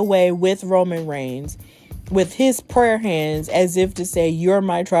walked away with Roman Reigns with his prayer hands, as if to say, you're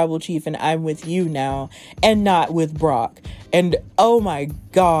my tribal chief and I'm with you now, and not with Brock. And oh my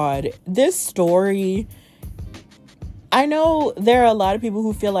God, this story, I know there are a lot of people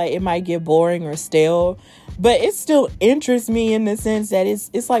who feel like it might get boring or stale, but it still interests me in the sense that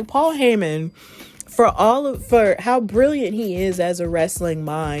it's like Paul Heyman, for how brilliant he is as a wrestling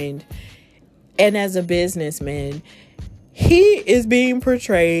mind and as a businessman, he is being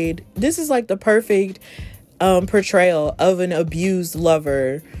portrayed. This is like the perfect portrayal of an abused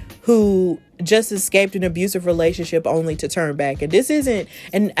lover who just escaped an abusive relationship only to turn back. And this isn't,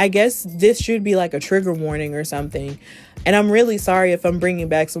 and I guess this should be like a trigger warning or something. And I'm really sorry if I'm bringing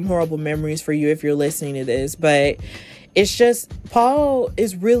back some horrible memories for you if you're listening to this, but it's just, Paul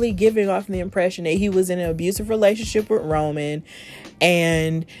is really giving off the impression that he was in an abusive relationship with Roman,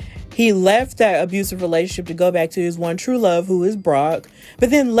 and he left that abusive relationship to go back to his one true love, who is Brock, but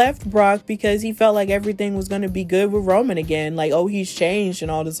then left Brock because he felt like everything was going to be good with Roman again. Like, oh, he's changed and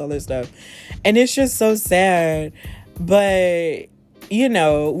all this other stuff. And it's just so sad. But,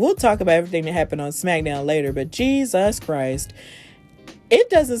 we'll talk about everything that happened on SmackDown later. But Jesus Christ, it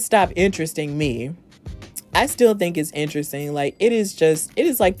doesn't stop interesting me. I still think it's interesting. Like, it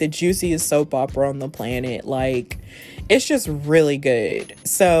is like the juiciest soap opera on the planet. Like, it's just really good.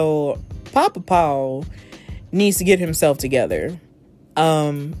 So Papa Paul needs to get himself together.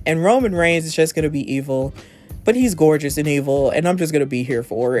 And Roman Reigns is just going to be evil, but he's gorgeous and evil, and I'm just going to be here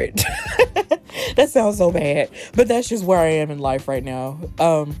for it. That sounds so bad, but that's just where I am in life right now.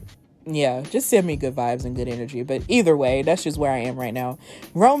 Yeah, just send me good vibes and good energy. But either way, that's just where I am right now.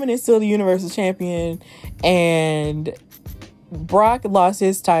 Roman is still the Universal Champion, and Brock lost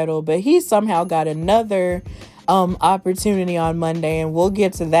his title, but he somehow got another opportunity on Monday, and we'll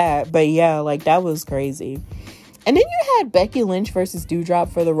get to that. But yeah, like, that was crazy. And then you had Becky Lynch versus Doudrop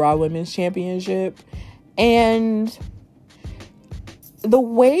for the Raw Women's Championship, and the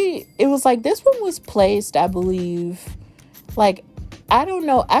way it was, like, this one was placed, I believe, like, I don't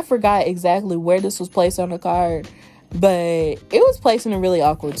know, I forgot exactly where this was placed on the card, but it was placed in a really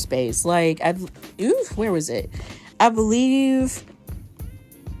awkward space. Like, where was it? I believe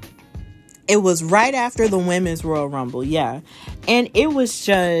it was right after the Women's Royal Rumble. Yeah. And it was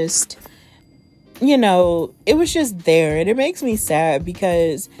just, it was just there. And it makes me sad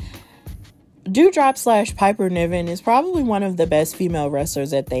because Doudrop / Piper Niven is probably one of the best female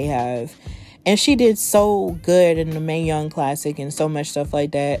wrestlers that they have. And she did so good in the Mae Young Classic and so much stuff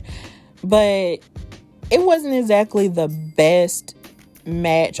like that. But it wasn't exactly the best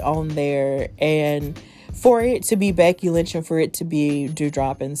match on there. And for it to be Becky Lynch and for it to be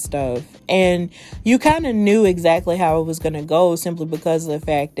Doudrop and stuff. And you kind of knew exactly how it was going to go simply because of the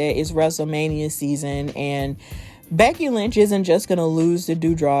fact that it's WrestleMania season and Becky Lynch isn't just going to lose to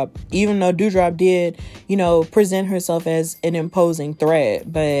Doudrop, even though Doudrop did, present herself as an imposing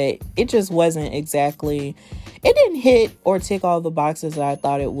threat. But it just wasn't exactly, it didn't hit or tick all the boxes that I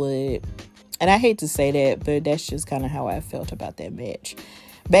thought it would. And I hate to say that, but that's just kind of how I felt about that match.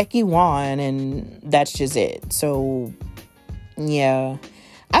 Becky won, and that's just it. So, yeah.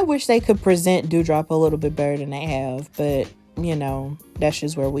 I wish they could present Doudrop a little bit better than they have, but, that's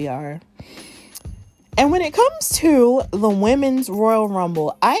just where we are. And when it comes to the Women's Royal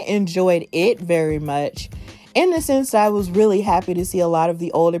Rumble, I enjoyed it very much. In the sense that I was really happy to see a lot of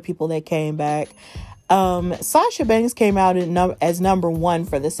the older people that came back. Sasha Banks came out as number one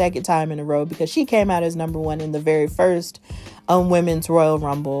for the second time in a row because she came out as number one in the very first Women's Royal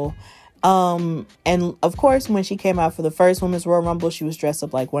Rumble. And of course, when she came out for the first Women's Royal Rumble, she was dressed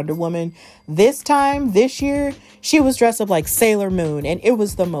up like Wonder Woman. This year, she was dressed up like Sailor Moon, and it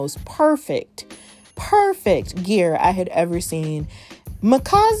was the most perfect gear I had ever seen.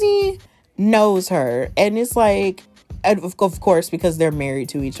 Mikaze knows her, and it's like, of course, because they're married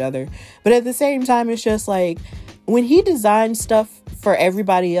to each other. But at the same time, it's just like, when he designs stuff for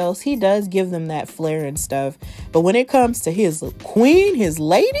everybody else, he does give them that flair and stuff. But when it comes to his queen, his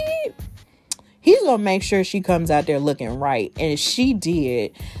lady, he's gonna make sure she comes out there looking right. And she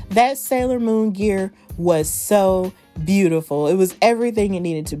did. That Sailor Moon gear was so beautiful. It was everything it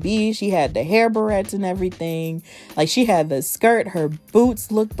needed to be. She had the hair barrettes and everything. Like, she had the skirt. Her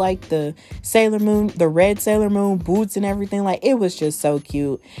boots looked like the Sailor Moon, the red Sailor Moon boots and everything. Like, it was just so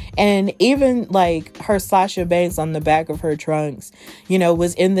cute. And even like her Sasha Banks on the back of her trunks,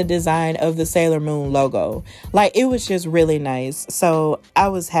 was in the design of the Sailor Moon logo. Like, it was just really nice. So I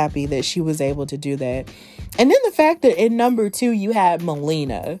was happy that she was able to do that. And then the fact that in number 2 you had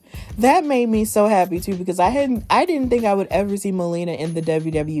Melina, that made me so happy too, because I didn't think I would ever see Melina in the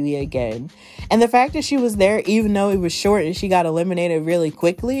WWE again. And the fact that she was there, even though it was short and she got eliminated really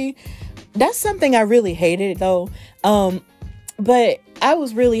quickly, that's something I really hated though. But I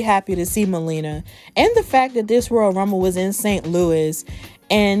was really happy to see Melina, and the fact that this Royal Rumble was in St. Louis.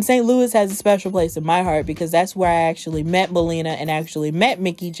 And St. Louis has a special place in my heart because that's where I actually met Melina and actually met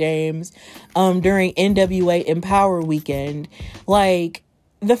Mickie James during NWA Empower Weekend. Like,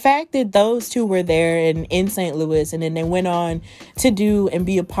 the fact that those two were there and in St. Louis, and then they went on to do and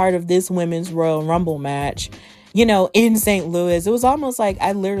be a part of this Women's Royal Rumble match, in St. Louis, it was almost like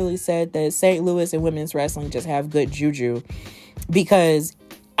I literally said that St. Louis and women's wrestling just have good juju, because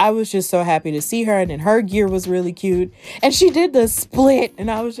I was just so happy to see her, and then her gear was really cute, and she did the split,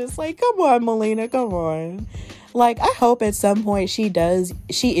 and I was just like, come on, Melina, come on. Like, I hope at some point she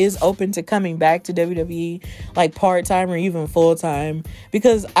is open to coming back to WWE, like part-time or even full-time,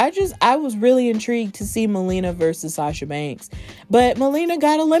 because I was really intrigued to see Melina versus Sasha Banks, but Melina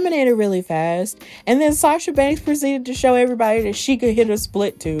got eliminated really fast, and then Sasha Banks proceeded to show everybody that she could hit a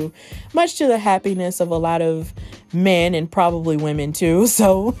split too, much to the happiness of a lot of men and probably women too.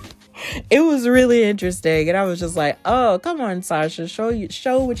 So it was really interesting, and I was just like, oh, come on, Sasha,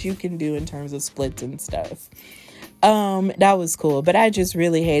 show what you can do in terms of splits and stuff. That was cool, but I just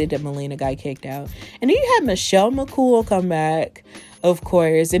really hated that Melina got kicked out. And then you had Michelle McCool come back, of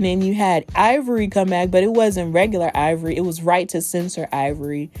course, and then you had Ivory come back, but it wasn't regular Ivory, it was Right to Censor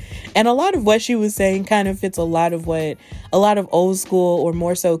Ivory. And a lot of what she was saying kind of fits a lot of what a lot of old school or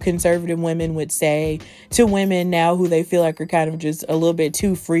more so conservative women would say to women now who they feel like are kind of just a little bit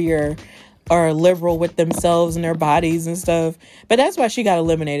too free or liberal with themselves and their bodies and stuff. But that's why she got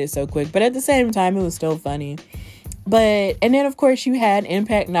eliminated so quick. But at the same time, it was still funny. And then of course you had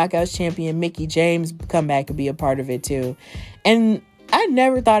Impact Knockouts champion Mickie James come back and be a part of it too. And I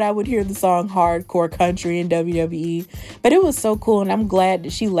never thought I would hear the song Hardcore Country in WWE, but it was so cool, and I'm glad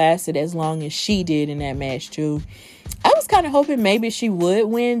that she lasted as long as she did in that match too. I was kind of hoping maybe she would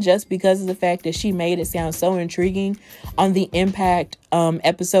win just because of the fact that she made it sound so intriguing on the Impact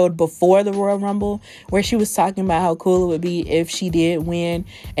episode before the Royal Rumble, where she was talking about how cool it would be if she did win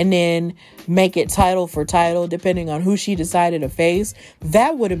and then make it title for title depending on who she decided to face.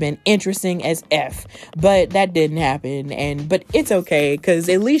 That would have been interesting as F, but that didn't happen. But it's okay, because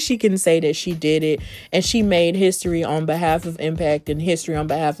at least she can say that she did it and she made history on behalf of Impact and history on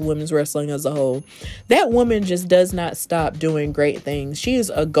behalf of women's wrestling as a whole. That woman just does not stop doing great things. She is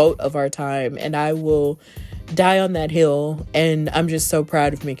a GOAT of our time, and I will die on that hill. And I'm just so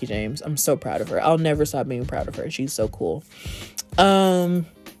proud of Mickie James. I'm so proud of her. I'll never stop being proud of her. She's so cool.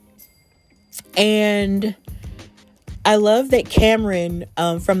 And I love that Cameron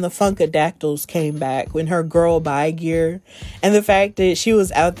from the Funkadactyls came back when her girl Bye gear, and the fact that she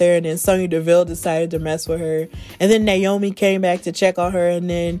was out there and then Sonya Deville decided to mess with her, and then Naomi came back to check on her, and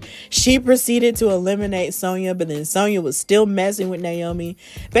then she proceeded to eliminate Sonya, but then Sonya was still messing with Naomi,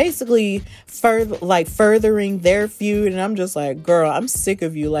 basically furthering their feud. And I'm just like, girl, I'm sick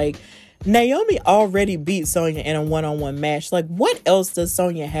of you. Like, Naomi already beat Sonya in a one-on-one match. Like, what else does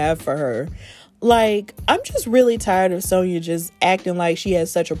Sonya have for her? Like, I'm just really tired of Sonya just acting like she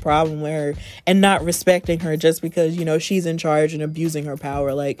has such a problem with her and not respecting her just because, you know, she's in charge and abusing her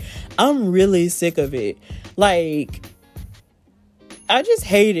power. Like, I'm really sick of it. Like, I just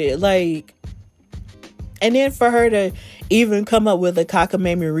hate it. Like, and then for her to even come up with a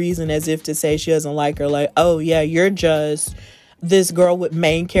cockamamie reason as if to say she doesn't like her. Like, oh yeah, you're just this girl with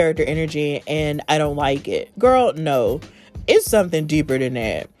main character energy and I don't like it. Girl, no. It's something deeper than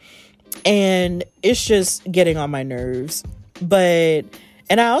that. And it's just getting on my nerves. And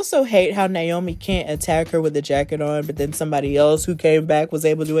I also hate how Naomi can't attack her with a jacket on, but then somebody else who came back was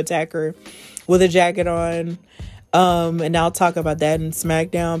able to attack her with a jacket on. And I'll talk about that in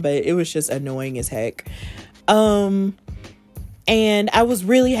SmackDown, but it was just annoying as heck. And I was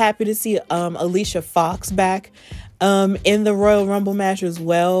really happy to see Alicia Fox back in the Royal Rumble match as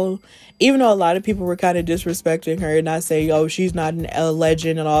well. Even though a lot of people were kind of disrespecting her and not saying, oh, she's not a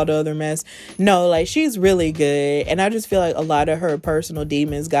legend and all the other mess. No, like, she's really good. And I just feel like a lot of her personal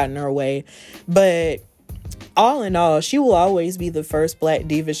demons got in her way. But all in all, she will always be the first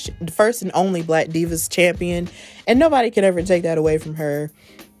and only Black Divas champion. And nobody could ever take that away from her.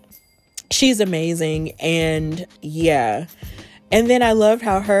 She's amazing. And yeah. And then I loved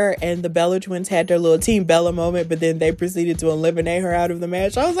how her and the Bella twins had their little Team Bella moment, but then they proceeded to eliminate her out of the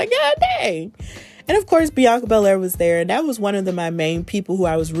match. I was like, God dang. And of course, Bianca Belair was there. And that was one of my main people who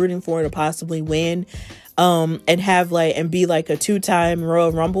I was rooting for to possibly win and be like a 2-time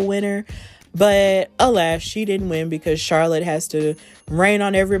Royal Rumble winner. But alas, she didn't win because Charlotte has to rain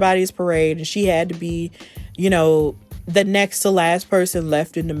on everybody's parade. And she had to be, you know, the next to last person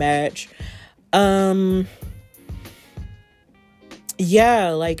left in the match.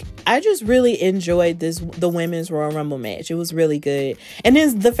 Yeah, like, I just really enjoyed the women's Royal Rumble match. It was really good. And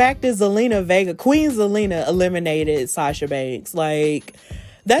then the fact is Queen Zelina eliminated Sasha Banks. Like,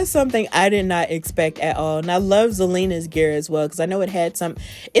 that's something I did not expect at all. And I love Zelina's gear as well, because I know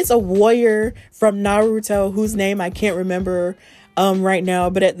it's a warrior from Naruto whose name I can't remember right now.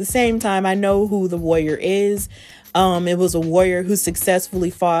 But at the same time, I know who the warrior is. It was a warrior who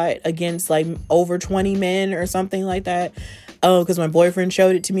successfully fought against like over 20 men or something like that. Because my boyfriend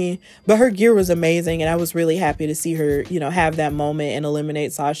showed it to me. But her gear was amazing, and I was really happy to see her, you know, have that moment and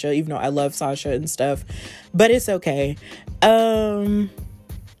eliminate Sasha, even though I love Sasha and stuff. But it's okay. Ronda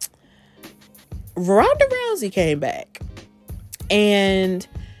Rousey came back, and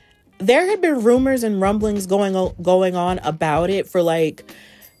there had been rumors and rumblings going on about it for like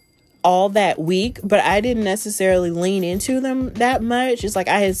all that week, but I didn't necessarily lean into them that much. It's like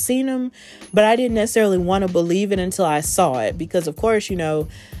I had seen them, but I didn't necessarily want to believe it until I saw it, because of course, you know,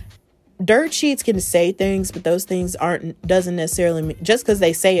 dirt sheets can say things, but those things doesn't necessarily mean, just because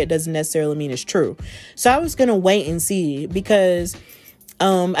they say it doesn't necessarily mean it's true. So I was gonna wait and see, because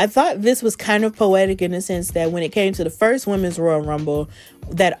I thought this was kind of poetic in the sense that when it came to the first Women's Royal Rumble,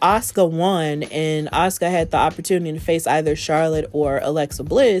 that Asuka won, and Asuka had the opportunity to face either Charlotte or Alexa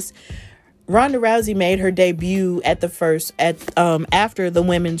Bliss. Ronda Rousey made her debut after the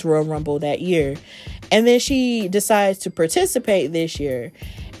Women's Royal Rumble that year, and then she decides to participate this year.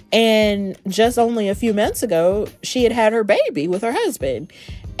 And just only a few months ago, she had her baby with her husband,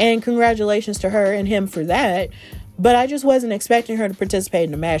 and congratulations to her and him for that. But I just wasn't expecting her to participate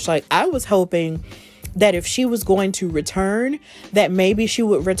in the match. Like, I was hoping that if she was going to return, that maybe she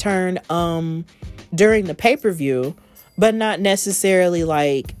would return during the pay-per-view, but not necessarily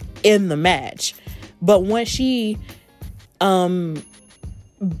like in the match. But once she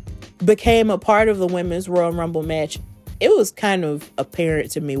became a part of the Women's Royal Rumble match, it was kind of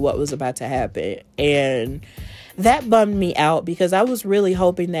apparent to me what was about to happen. And that bummed me out because I was really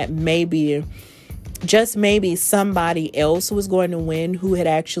hoping that maybe, just maybe, somebody else was going to win who had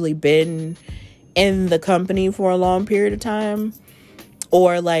actually been in the company for a long period of time,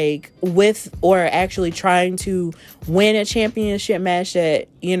 or actually trying to win a championship match that,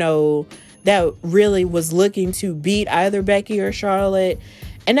 that really was looking to beat either Becky or Charlotte.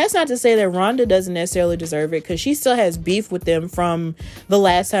 And that's not to say that Ronda doesn't necessarily deserve it, because she still has beef with them from the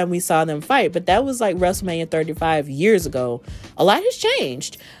last time we saw them fight. But that was like WrestleMania 35 years ago. A lot has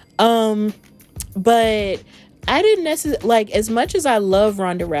changed. But I didn't necessarily, as much as I love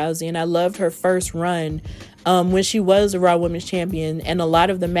Ronda Rousey and I loved her first run when she was a Raw Women's Champion, and a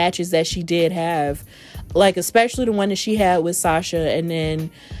lot of the matches that she did have, especially the one that she had with Sasha, and then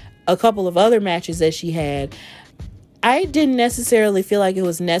a couple of other matches that she had, I didn't necessarily feel like it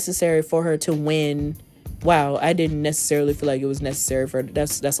was necessary for her to win. Wow, I didn't necessarily feel like it was necessary for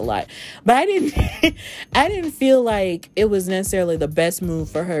that's a lot. But I didn't feel like it was necessarily the best move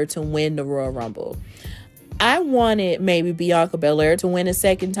for her to win the Royal Rumble. I wanted maybe Bianca Belair to win a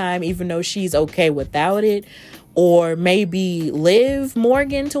second time, even though she's okay without it, or maybe Liv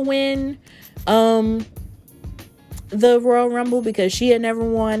Morgan to win the Royal Rumble because she had never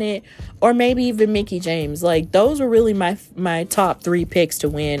won it, or maybe even Mickie James. Those were really my top 3 picks to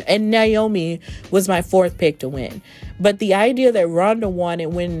win, and Naomi was my 4th pick to win. But the idea that Ronda won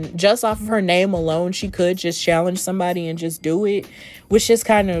it, when just off of her name alone she could just challenge somebody and just do it, was just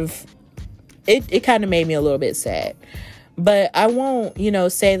kind of, it kind of made me a little bit sad. But I won't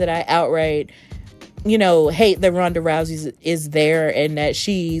say that I outright hate that Ronda Rousey is there and that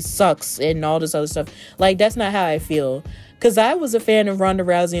she sucks and all this other stuff. That's not how I feel. Because I was a fan of Ronda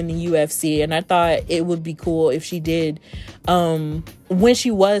Rousey in the UFC, and I thought it would be cool if she did, when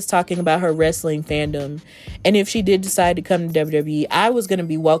she was talking about her wrestling fandom, and if she did decide to come to WWE, I was going to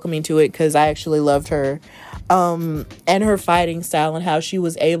be welcoming to it because I actually loved her, and her fighting style and how she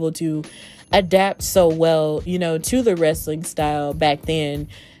was able to adapt so well, to the wrestling style back then.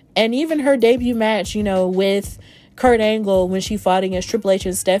 And even her debut match, with Kurt Angle when she fought against Triple H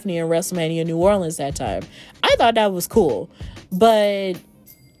and Stephanie in WrestleMania New Orleans that time. I thought that was cool. But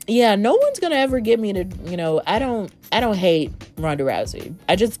yeah, no one's going to ever get me to, I don't hate Ronda Rousey.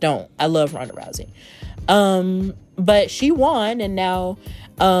 I just don't. I love Ronda Rousey. But she won, and now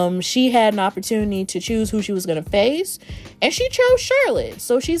she had an opportunity to choose who she was going to face, and she chose Charlotte.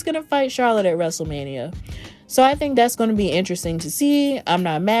 So she's going to fight Charlotte at WrestleMania. So I think that's going to be interesting to see. I'm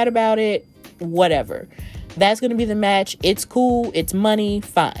not mad about it. Whatever. That's going to be the match. It's cool. It's money.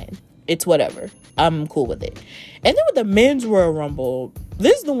 Fine. It's whatever. I'm cool with it. And then with the Men's Royal Rumble,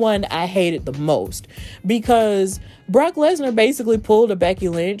 this is the one I hated the most, because Brock Lesnar basically pulled a Becky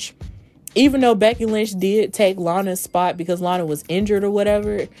Lynch, even though Becky Lynch did take Lana's spot because Lana was injured or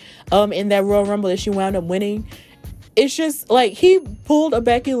whatever, in that Royal Rumble that she wound up winning. It's just he pulled a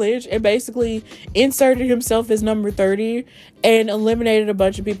Becky Lynch and basically inserted himself as number 30 and eliminated a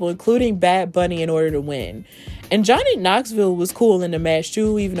bunch of people, including Bad Bunny, in order to win. And Johnny Knoxville was cool in the match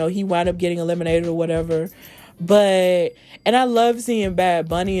too, even though he wound up getting eliminated or whatever. And I love seeing Bad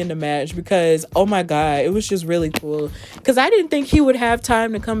Bunny in the match because, oh my God, it was just really cool. Because I didn't think he would have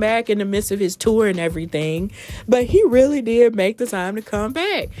time to come back in the midst of his tour and everything. But he really did make the time to come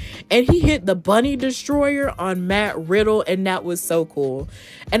back. And he hit the Bunny Destroyer on Matt Riddle, and that was so cool.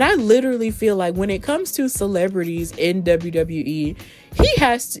 And I literally feel like when it comes to celebrities in WWE,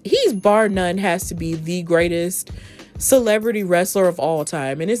 he's bar none has to be the greatest celebrity wrestler of all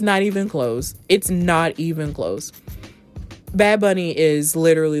time, and it's not even close. It's not even close. Bad Bunny is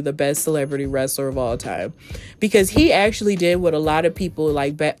literally the best celebrity wrestler of all time, because he actually did what a lot of people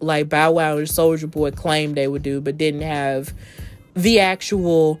like Bow Wow and Soulja Boy claimed they would do, but didn't have the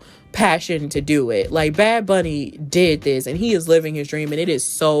actual passion to do it. Bad Bunny did this, and he is living his dream, and it is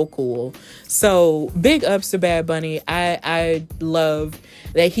so cool. So big ups to Bad Bunny. I love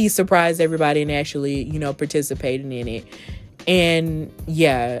that he surprised everybody and actually, participating in it. And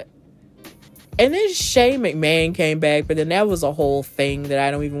yeah. And then Shane McMahon came back, but then that was a whole thing that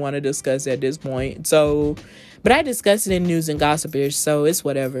I don't even want to discuss at this point. So, but I discussed it in News and Gossipish, so it's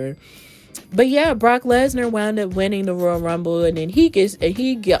whatever. But yeah, Brock Lesnar wound up winning the Royal Rumble, and then he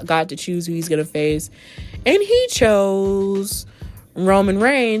got to choose who he's gonna face, and he chose Roman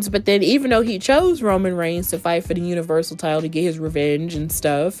Reigns. But then, even though he chose Roman Reigns to fight for the Universal title to get his revenge and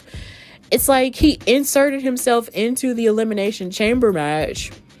stuff, it's like he inserted himself into the Elimination Chamber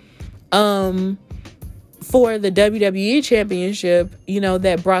match for the WWE Championship,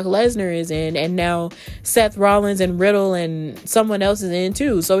 that Brock Lesnar is in, and now Seth Rollins and Riddle and someone else is in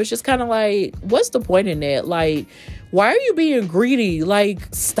too. So it's just kind of like, what's the point in that? Like, why are you being greedy? Like,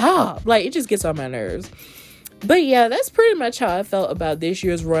 stop. Like, it just gets on my nerves. But yeah, that's pretty much how I felt about this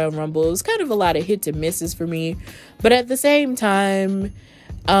year's Royal Rumble. It was kind of a lot of hits and misses for me. But at the same time,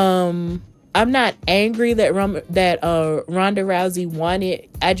 I'm not angry that Ronda Rousey won it.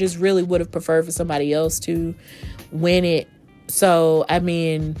 I just really would have preferred for somebody else to win it. So, I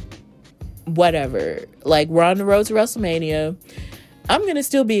mean, whatever. Like, we're on the road to WrestleMania. I'm going to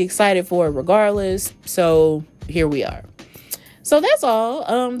still be excited for it regardless. So, here we are. So that's all.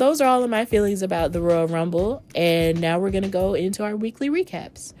 Those are all of my feelings about the Royal Rumble. And now we're going to go into our weekly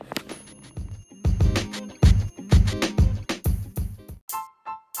recaps.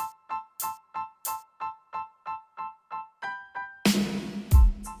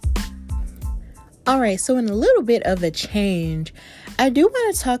 All right, so in a little bit of a change, I do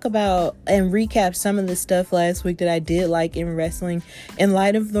want to talk about and recap some of the stuff last week that I did like in wrestling in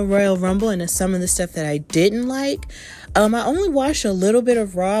light of the Royal Rumble, and some of the stuff that I didn't like. I only watched a little bit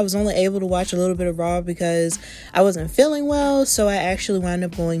of Raw. I was only able to watch a little bit of Raw because I wasn't feeling well, so I actually wound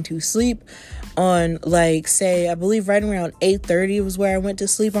up going to sleep on, I believe right around 8:30 was where I went to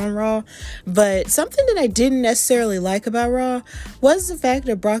sleep on Raw. But something that I didn't necessarily like about Raw was the fact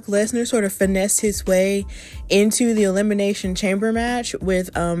that Brock Lesnar sort of finessed his way into the Elimination Chamber match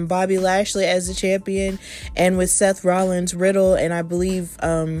with Bobby Lashley as the champion, and with Seth Rollins, Riddle, and I believe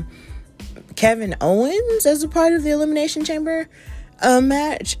Kevin Owens as a part of the Elimination Chamber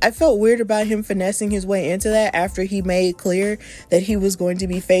match. I felt weird about him finessing his way into that after he made clear that he was going to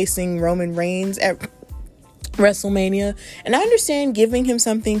be facing Roman Reigns at WrestleMania. And I understand giving him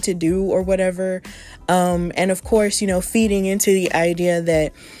something to do or whatever. And of course, feeding into the idea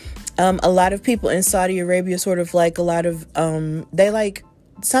that a lot of people in Saudi Arabia sort of like a lot of, they like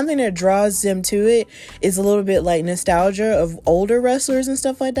something that draws them to it is a little bit like nostalgia of older wrestlers and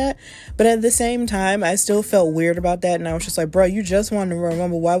stuff like that. But at the same time, I still felt weird about that. And I was just like, bro, you just won the Royal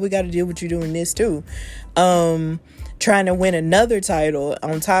Rumble. Why we got to deal with you doing this too? Trying to win another title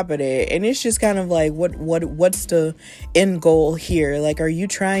on top of that. And it's just kind of like, what's the end goal here? Like, are you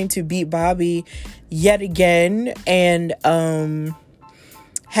trying to beat Bobby yet again and,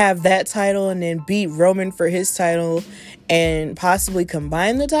 have that title and then beat Roman for his title and possibly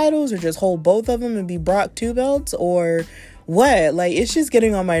combine the titles, or just hold both of them and be Brock 2 belts, or what? Like, it's just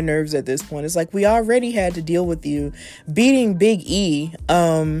getting on my nerves at this point. It's like, we already had to deal with you beating Big E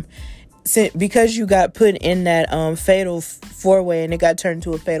because you got put in that fatal 4-way and it got turned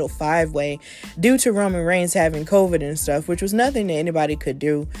to a fatal 5-way due to Roman Reigns having COVID and stuff, which was nothing that anybody could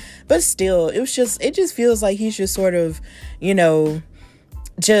do. But still, it just feels like he's just sort of,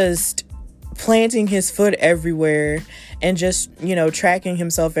 just planting his foot everywhere and just, tracking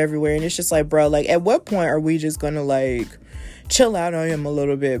himself everywhere. And it's just like, bro, like, at what point are we just gonna like chill out on him a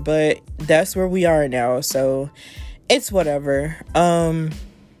little bit? But that's where we are now, so it's whatever.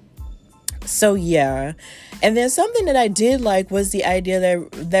 So yeah. And then something that I did like was the idea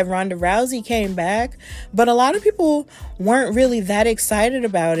that Ronda Rousey came back, but a lot of people weren't really that excited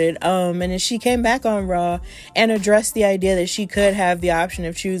about it. And then she came back on Raw and addressed the idea that she could have the option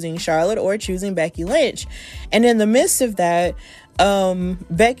of choosing Charlotte or choosing Becky Lynch. And in the midst of that,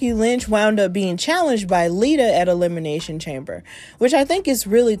 Becky Lynch wound up being challenged by Lita at Elimination Chamber, which I think is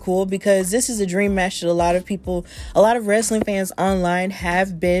really cool because this is a dream match that a lot of wrestling fans online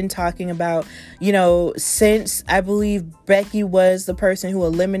have been talking about, since I believe Becky was the person who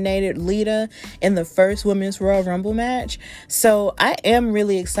eliminated Lita in the first Women's Royal Rumble match. So I am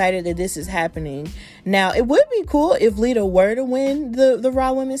really excited that this is happening. Now, it would be cool if Lita were to win the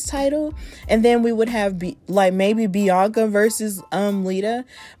Raw Women's title, and then we would have maybe Bianca versus Lita.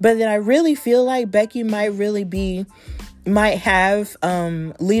 But then I really feel like Becky might have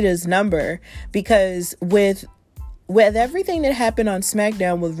Lita's number, because with everything that happened on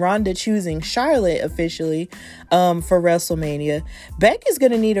SmackDown with Ronda choosing Charlotte officially for WrestleMania, Becky's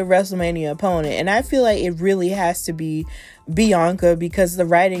going to need a WrestleMania opponent. And I feel like it really has to be Bianca, because the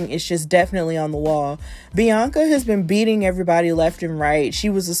writing is just definitely on the wall. Bianca has been beating everybody left and right. She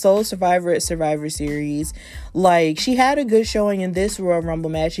was the sole survivor at Survivor Series. Like, she had a good showing in this Royal Rumble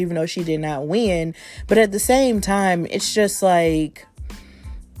match, even though she did not win. But at the same time, it's just like,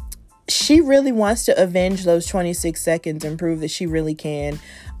 she really wants to avenge those 26 seconds and prove that she really can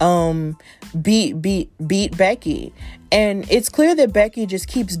beat Becky. And it's clear that Becky just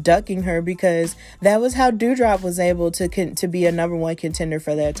keeps ducking her, because that was how Doudrop was able to be a number one contender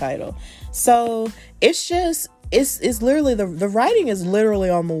for that title. So it's just it's literally the writing is literally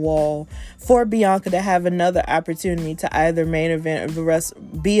on the wall for Bianca to have another opportunity to either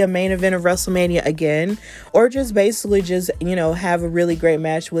be a main event of WrestleMania again, or just basically just, you know, have a really great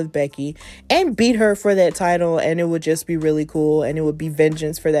match with Becky and beat her for that title, and it would just be really cool, and it would be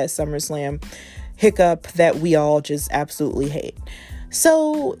vengeance for that SummerSlam hiccup that we all just absolutely hate.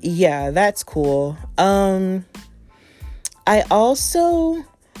 So yeah, that's cool. I also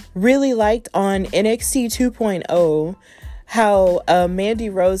really liked on NXT 2.0 how Mandy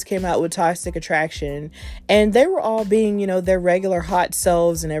Rose came out with Toxic Attraction, and they were all being, you know, their regular hot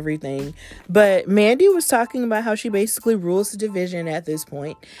selves and everything, but Mandy was talking about how she basically rules the division at this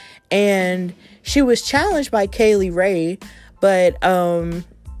point, and she was challenged by Kaylee Ray, but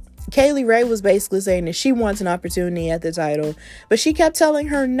Kaylee Ray was basically saying that she wants an opportunity at the title, but she kept telling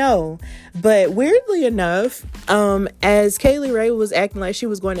her no. But weirdly enough, as Kaylee Ray was acting like she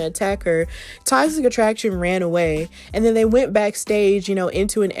was going to attack her, Toxic Attraction ran away, and then they went backstage, you know,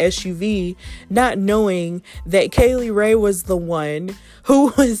 into an SUV, not knowing that Kaylee Ray was the one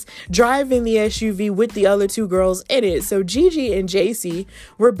who was driving the SUV with the other two girls in it. So Gigi and JC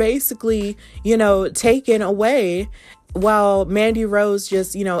were basically, you know, taken away while Mandy Rose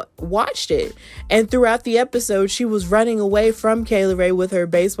just, you know, watched it. And throughout the episode, she was running away from Kaylee Ray with her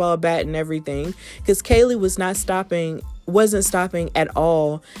baseball bat and everything, because Kaylee wasn't stopping at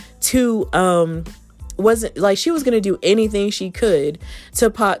all to, wasn't like, she was going to do anything she could to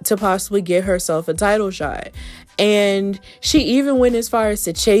possibly get herself a title shot. And she even went as far as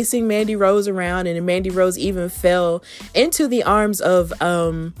to chasing Mandy Rose around, and Mandy Rose even fell into the arms of,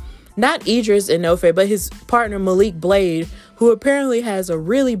 not Idris Enofe, but his partner Malik Blade, who apparently has a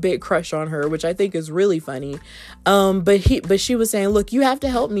really big crush on her, which I think is really funny. But she was saying, look, you have to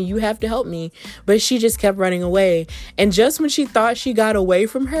help me. You have to help me. But she just kept running away. And just when she thought she got away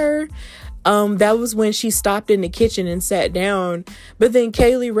from her, that was when she stopped in the kitchen and sat down. But then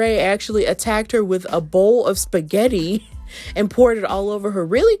Kaylee Ray actually attacked her with a bowl of spaghetti and poured it all over her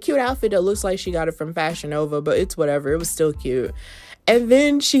really cute outfit that looks like she got it from Fashion Nova, but it's whatever. It was still cute. And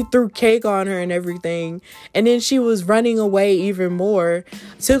then she threw cake on her and everything. And then she was running away even more,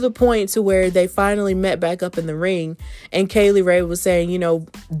 to the point to where they finally met back up in the ring. And Kaylee Ray was saying, you know,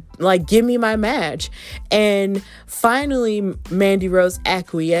 like, give me my match. And finally, Mandy Rose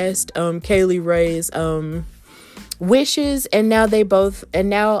acquiesced Kaylee Ray's wishes, and now they're both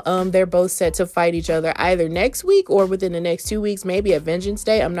set to fight each other either next week or within the next 2 weeks, maybe at Vengeance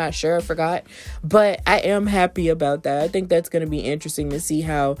Day. I'm not sure, I forgot, but I am happy about that. I think that's going to be interesting to see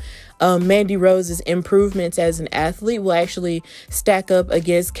how Mandy Rose's improvements as an athlete will actually stack up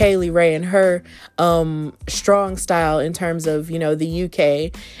against Kaylee Ray and her strong style in terms of, you know, the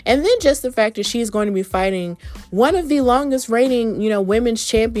UK. And then just the fact that she's going to be fighting one of the longest reigning, you know, women's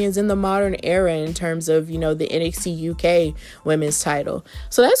champions in the modern era in terms of, you know, the NXT UK women's title.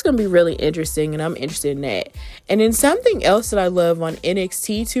 So that's going to be really interesting, and I'm interested in that. And then something else that I love on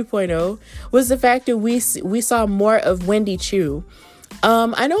NXT 2.0 was the fact that we saw more of Wendy Choo.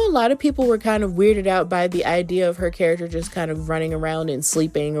 I know a lot of people were kind of weirded out by the idea of her character just kind of running around and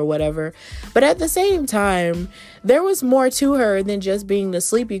sleeping or whatever. But at the same time, there was more to her than just being the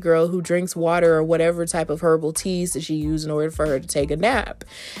sleepy girl who drinks water or whatever type of herbal teas that she used in order for her to take a nap.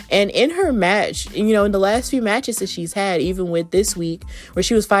 And in her match, you know, in the last few matches that she's had, even with this week where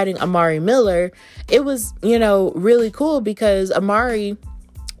she was fighting Amari Miller, it was, you know, really cool because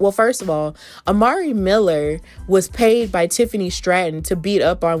well, first of all, Amari Miller was paid by Tiffany Stratton to beat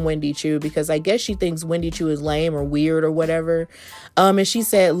up on Wendy Choo because I guess she thinks Wendy Choo is lame or weird or whatever. And she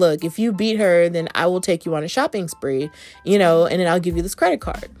said, look, if you beat her, then I will take you on a shopping spree, you know, and then I'll give you this credit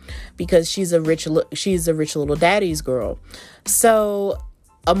card because she's a rich little daddy's girl. So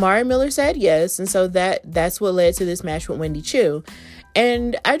Amari Miller said yes. And so that's what led to this match with Wendy Choo.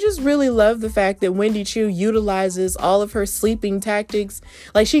 And I just really love the fact that Wendy Choo utilizes all of her sleeping tactics.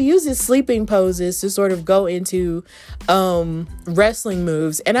 Like, she uses sleeping poses to sort of go into wrestling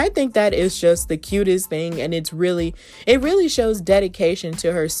moves. And I think that is just the cutest thing. And it really shows dedication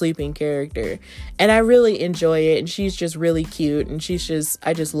to her sleeping character. And I really enjoy it. And she's just really cute. And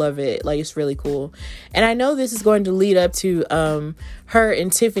I just love it. Like, it's really cool. And I know this is going to lead up to her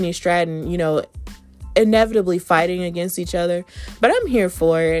and Tiffany Stratton, you know, inevitably fighting against each other, but I'm here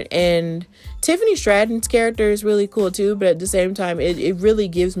for it. And Tiffany Stratton's character is really cool too, but at the same time it really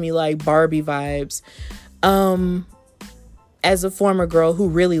gives me like Barbie vibes. As a former girl who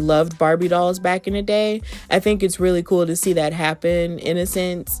really loved Barbie dolls back in the day, I think it's really cool to see that happen in a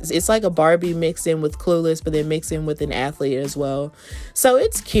sense. It's like a Barbie mixed in with Clueless, but then mixed in with an athlete as well. So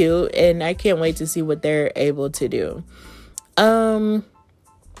it's cute, and I can't wait to see what they're able to do.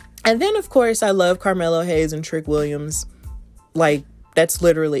 And then, of course, I love Carmelo Hayes and Trick Williams. Like, that's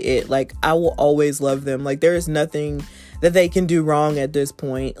literally it. Like, I will always love them. Like, there is nothing that they can do wrong at this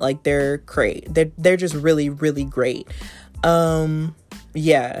point. Like, they're great. They're just really, really great.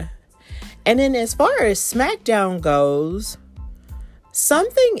 Yeah. And then as far as SmackDown goes,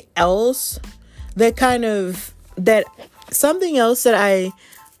 something else that I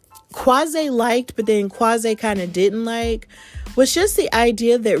quasi liked, but then quasi kind of didn't like, was just the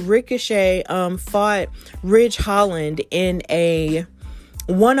idea that Ricochet fought Ridge Holland in a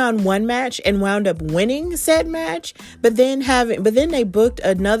one-on-one match and wound up winning said match, but then they booked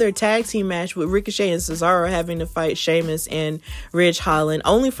another tag team match with Ricochet and Cesaro having to fight Sheamus and Ridge Holland,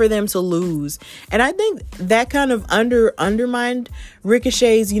 only for them to lose. And I think that kind of undermined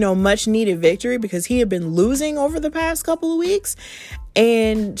Ricochet's, much needed victory, because he had been losing over the past couple of weeks.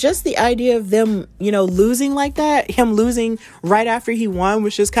 And just the idea of them, losing like that, him losing right after he won,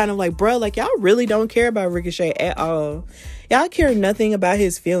 was just kind of like, bro, like, y'all really don't care about Ricochet at all. Y'all care nothing about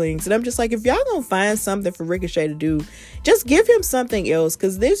his feelings. And I'm just like, if y'all gonna find something for Ricochet to do, just give him something else,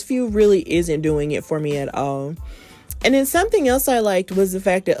 because this feud really isn't doing it for me at all. And then something else I liked was the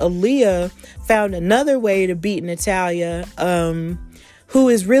fact that Aaliyah found another way to beat Natalya, who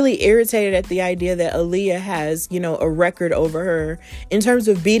is really irritated at the idea that Aaliyah has, a record over her in terms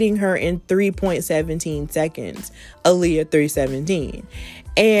of beating her in 3.17 seconds. Aaliyah 3:17.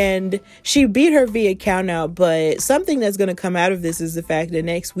 And she beat her via countout, but something that's going to come out of this is the fact that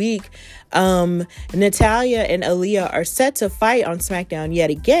next week, Natalya and Aaliyah are set to fight on SmackDown yet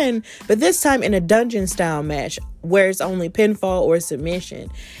again, but this time in a dungeon style match where it's only pinfall or submission.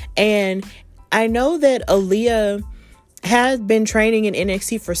 And I know that Aaliyah had been training in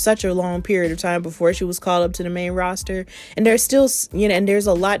NXT for such a long period of time before she was called up to the main roster, and there's still, and there's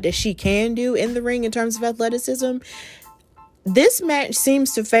a lot that she can do in the ring in terms of athleticism. This match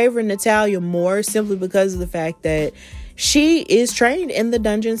seems to favor Natalya more, simply because of the fact that she is trained in the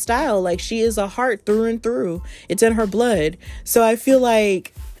dungeon style. Like, she is a heart through and through. It's in her blood. So I feel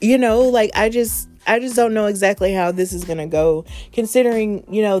like, I just don't know exactly how this is going to go, considering,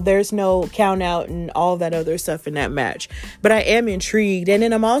 there's no count out and all that other stuff in that match. But I am intrigued. And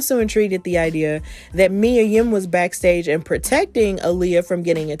then I'm also intrigued at the idea that Mia Yim was backstage and protecting Aaliyah from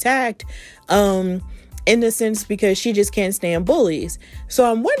getting attacked, in the sense because she just can't stand bullies.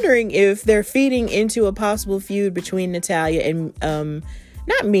 So I'm wondering if they're feeding into a possible feud between Natalya and,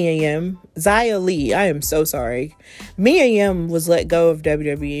 not Mia Yim, Xia Li. I am so sorry. Mia Yim was let go of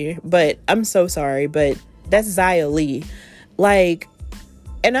WWE, but I'm so sorry, but that's Xia Li. Like,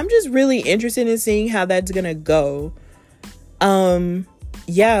 and I'm just really interested in seeing how that's gonna go.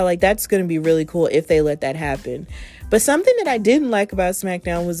 Yeah, like, that's gonna be really cool if they let that happen. But something that I didn't like about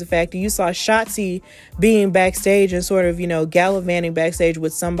SmackDown was the fact that you saw Shotzi being backstage and sort of, gallivanting backstage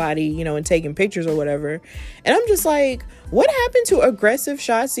with somebody, and taking pictures or whatever. And I'm just like, what happened to aggressive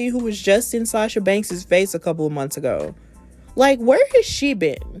Shotzi, who was just in Sasha Banks' face a couple of months ago? Like, where has she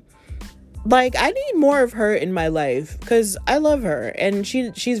been? Like, I need more of her in my life, because I love her and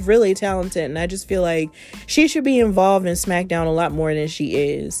she's really talented, and I just feel like she should be involved in SmackDown a lot more than she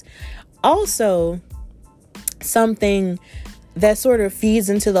is. Also, something that sort of feeds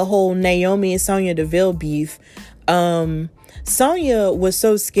into the whole Naomi and Sonya Deville beef. Sonya was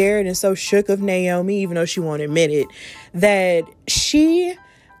so scared and so shook of Naomi, even though she won't admit it, that she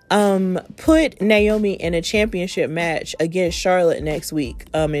put Naomi in a championship match against Charlotte next week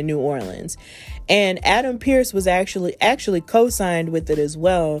in New Orleans. And Adam Pearce was actually co-signed with it as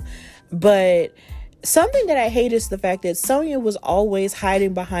well. But something that I hate is the fact that Sonya was always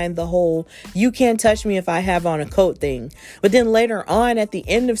hiding behind the whole "you can't touch me if I have on a coat" thing. But then later on at the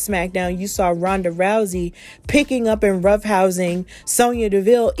end of SmackDown, you saw Ronda Rousey picking up and roughhousing Sonya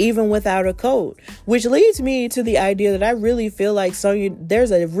Deville even without a coat. Which leads me to the idea that I really feel like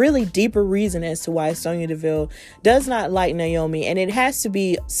there's a really deeper reason as to why Sonya Deville does not like Naomi. And it has to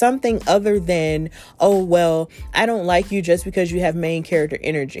be something other than, oh, well, I don't like you just because you have main character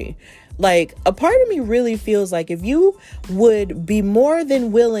energy. Like, a part of me really feels like if you would be more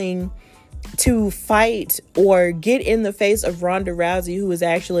than willing to fight or get in the face of Ronda Rousey, who is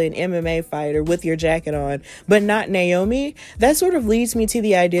actually an MMA fighter, with your jacket on, but not Naomi, that sort of leads me to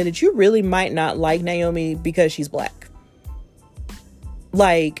the idea that you really might not like Naomi because she's black.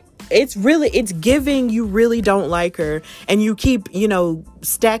 Like, it's giving you really don't like her, and you keep,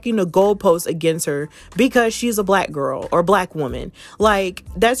 stacking the goalposts against her because she's a black girl or black woman. Like,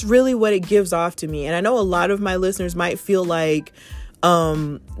 that's really what it gives off to me. And I know a lot of my listeners might feel like,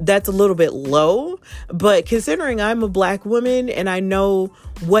 that's a little bit low. But considering I'm a black woman and I know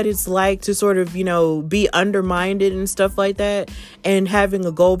what it's like to sort of, be undermined and stuff like that, and having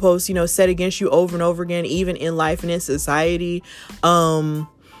a goalpost, set against you over and over again, even in life and in society,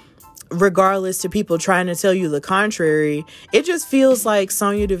 regardless to people trying to tell you the contrary, it just feels like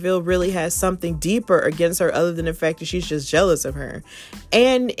Sonya Deville really has something deeper against her other than the fact that she's just jealous of her.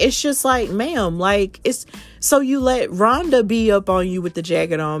 And it's just like, ma'am, like, it's so you let Ronda be up on you with the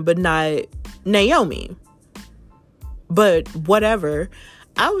jacket on, but not Naomi. But whatever.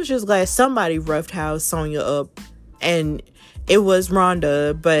 I was just glad somebody roughed house Sonya up, and it was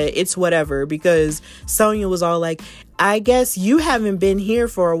Ronda, but it's whatever, because Sonya was all like, I guess you haven't been here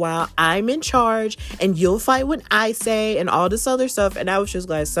for a while. I'm in charge and you'll fight when I say, and all this other stuff. And I was just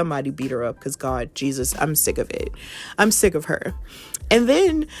glad somebody beat her up, because God, Jesus, I'm sick of it. I'm sick of her. And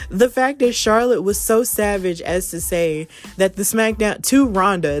then the fact that Charlotte was so savage as to say that the SmackDown, to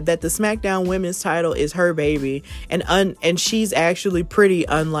Ronda, that the SmackDown women's title is her baby, and she's actually pretty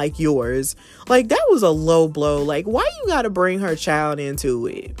unlike yours. Like, that was a low blow. Like, why you gotta bring her child into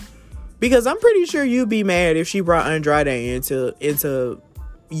it? Because I'm pretty sure you'd be mad if she brought Andrade into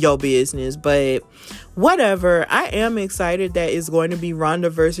your business. But whatever. I am excited that it's going to be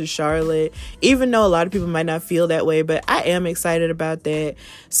Ronda versus Charlotte, even though a lot of people might not feel that way, but I am excited about that.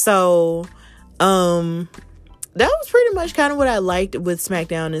 So that was pretty much kind of what I liked with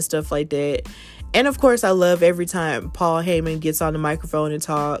SmackDown and stuff like that. And of course, I love every time Paul Heyman gets on the microphone and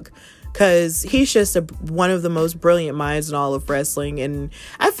talk, because he's just one of the most brilliant minds in all of wrestling. And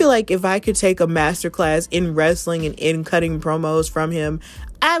I feel like if I could take a masterclass in wrestling and in cutting promos from him,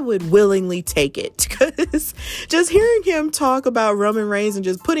 I would willingly take it. Because just hearing him talk about Roman Reigns and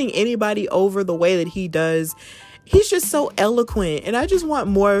just putting anybody over the way that he does, he's just so eloquent. And I just want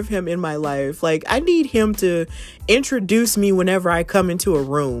more of him in my life. Like, I need him to introduce me whenever I come into a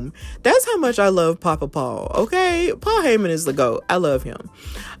room. That's how much I love Papa Paul. Okay? Paul Heyman is the GOAT. I love him.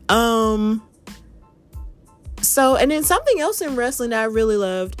 So, and then something else in wrestling that I really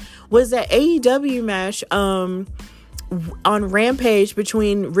loved was that AEW match, on Rampage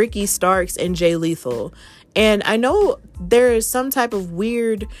between Ricky Starks and Jay Lethal. And I know there is some type of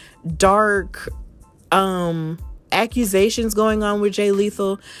weird, dark, accusations going on with Jay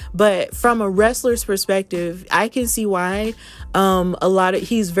Lethal, but from a wrestler's perspective, I can see why.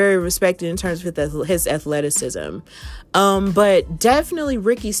 He's very respected in terms of his athleticism. But definitely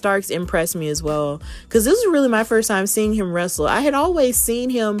Ricky Starks impressed me as well, because this was really my first time seeing him wrestle. I had always seen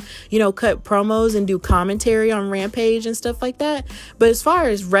him, cut promos and do commentary on Rampage and stuff like that. But as far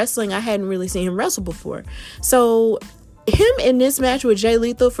as wrestling, I hadn't really seen him wrestle before. So him in this match with Jay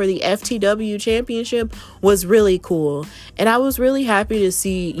Lethal for the FTW championship was really cool. And I was really happy to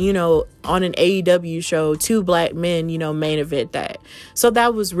see, on an AEW show, two black men, main event that. So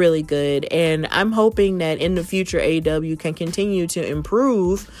that was really good. And I'm hoping that in the future, AEW can continue to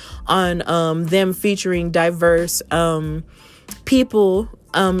improve on them featuring diverse people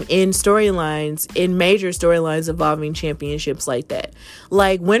in storylines, in major storylines involving championships like that.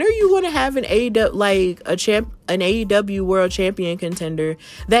 Like, when are you going to have an AEW world champion contender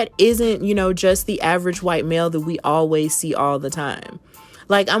that isn't, just the average white male that we always see all the time?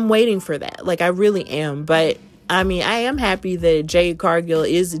 Like, I'm waiting for that. Like, I really am. But I mean, I am happy that Jade Cargill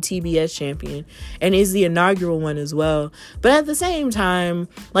is the TBS champion and is the inaugural one as well. But at the same time,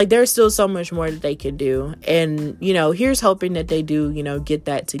 like, there's still so much more that they can do. And, here's hoping that they do, get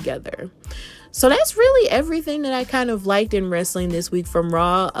that together. So that's really everything that I kind of liked in wrestling this week from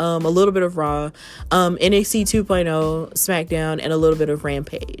Raw, a little bit of Raw, NXT 2.0, SmackDown, and a little bit of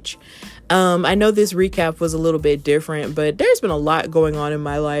Rampage. I know this recap was a little bit different, but there's been a lot going on in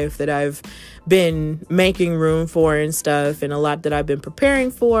my life that I've been making room for and stuff, and a lot that I've been preparing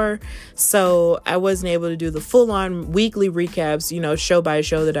for. So I wasn't able to do the full-on weekly recaps, show by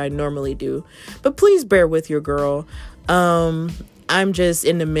show that I normally do. But please bear with your girl. I'm just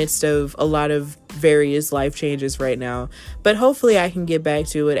in the midst of a lot of various life changes right now, but hopefully I can get back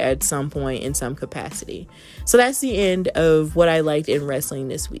to it at some point in some capacity. So that's the end of what I liked in wrestling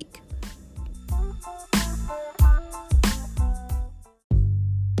this week.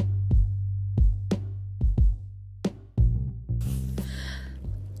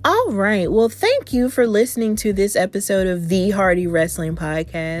 All All right. Well, thank you for listening to this episode of the Hardy Wrestling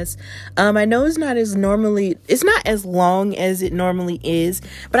Podcast. I know it's not as long as it normally is,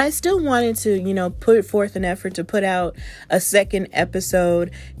 but I still wanted to, put forth an effort to put out a second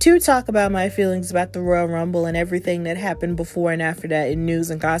episode to talk about my feelings about the Royal Rumble and everything that happened before and after that in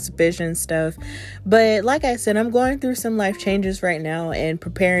news and gossipish and stuff. But like I said, I'm going through some life changes right now and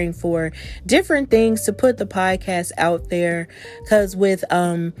preparing for different things to put the podcast out there, because with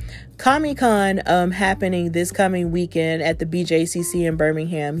Comic-Con happening this coming weekend at the BJCC in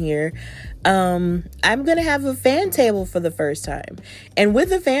Birmingham here, I'm gonna have a fan table for the first time. And with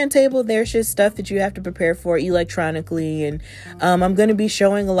the fan table, there's just stuff that you have to prepare for electronically, and I'm gonna be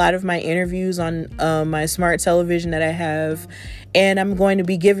showing a lot of my interviews on my smart television that I have, and I'm going to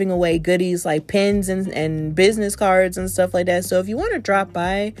be giving away goodies like pins and business cards and stuff like that. So if you want to drop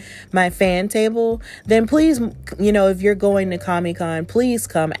by my fan table, then please, if you're going to Comic-Con, please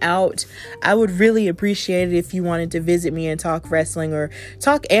come out. I would really appreciate it if you wanted to visit me and talk wrestling or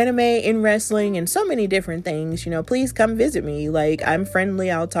talk anime in wrestling and so many different things. Please come visit me. Like, I'm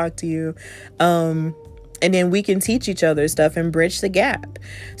friendly. I'll talk to you. And then we can teach each other stuff and bridge the gap.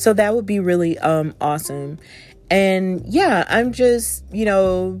 So that would be really awesome. And yeah, I'm just,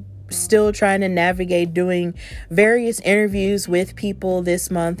 still trying to navigate doing various interviews with people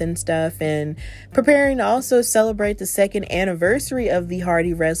this month and stuff, and preparing to also celebrate the second anniversary of the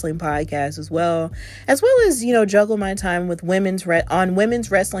Hardy Wrestling Podcast as well as, juggle my time with Women's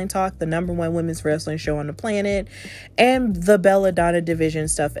Wrestling Talk, the number one women's wrestling show on the planet, and the Belladonna division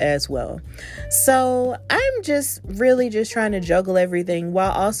stuff as well. So I'm just really just trying to juggle everything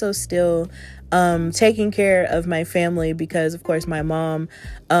while also still taking care of my family, because of course my mom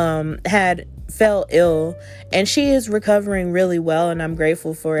fell ill and she is recovering really well, and I'm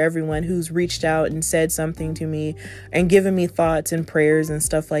grateful for everyone who's reached out and said something to me and given me thoughts and prayers and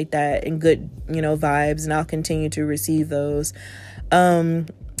stuff like that and good vibes, and I'll continue to receive those.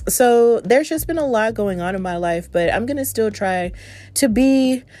 So there's just been a lot going on in my life, but I'm gonna still try to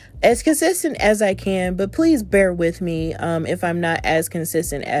be as consistent as I can, but please bear with me if I'm not as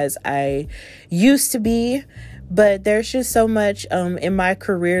consistent as I used to be. But there's just so much in my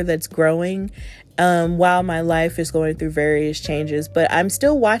career that's growing while my life is going through various changes. But I'm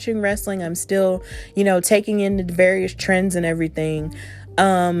still watching wrestling. I'm still, taking in the various trends and everything.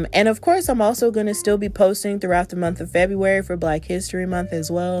 And of course, I'm also going to still be posting throughout the month of February for Black History Month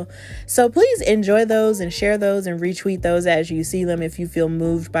as well. So please enjoy those and share those and retweet those as you see them if you feel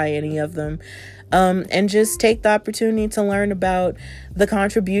moved by any of them. And just take the opportunity to learn about the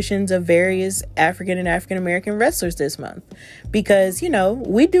contributions of various African and African American wrestlers this month. Because,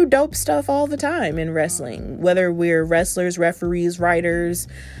 we do dope stuff all the time in wrestling, whether we're wrestlers, referees, writers,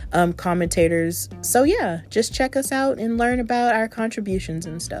 commentators. So yeah, just check us out and learn about our contributions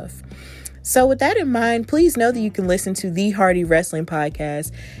and stuff. So with that in mind, please know that you can listen to the Hardy Wrestling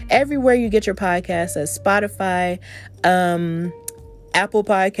Podcast everywhere you get your podcasts, as Spotify, Apple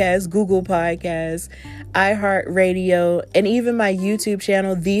Podcasts, Google Podcasts, iHeartRadio, and even my YouTube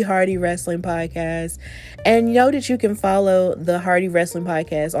channel, The Hardy Wrestling Podcast. And know that you can follow the Hardy Wrestling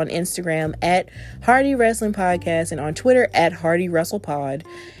Podcast on Instagram at Hardy Wrestling Podcast and on Twitter at Hardy WrestlePod.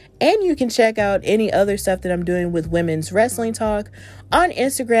 And you can check out any other stuff that I'm doing with Women's Wrestling Talk on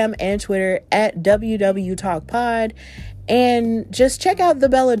Instagram and Twitter at WWTalkPod. And just check out the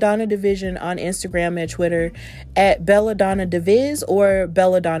Belladonna division on Instagram and Twitter at Belladonna Diviz or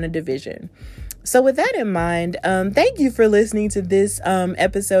Belladonna Division. So with that in mind, thank you for listening to this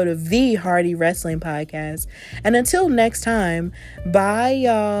episode of the Hardy Wrestling Podcast. And until next time, bye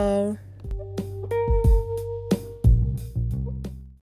y'all.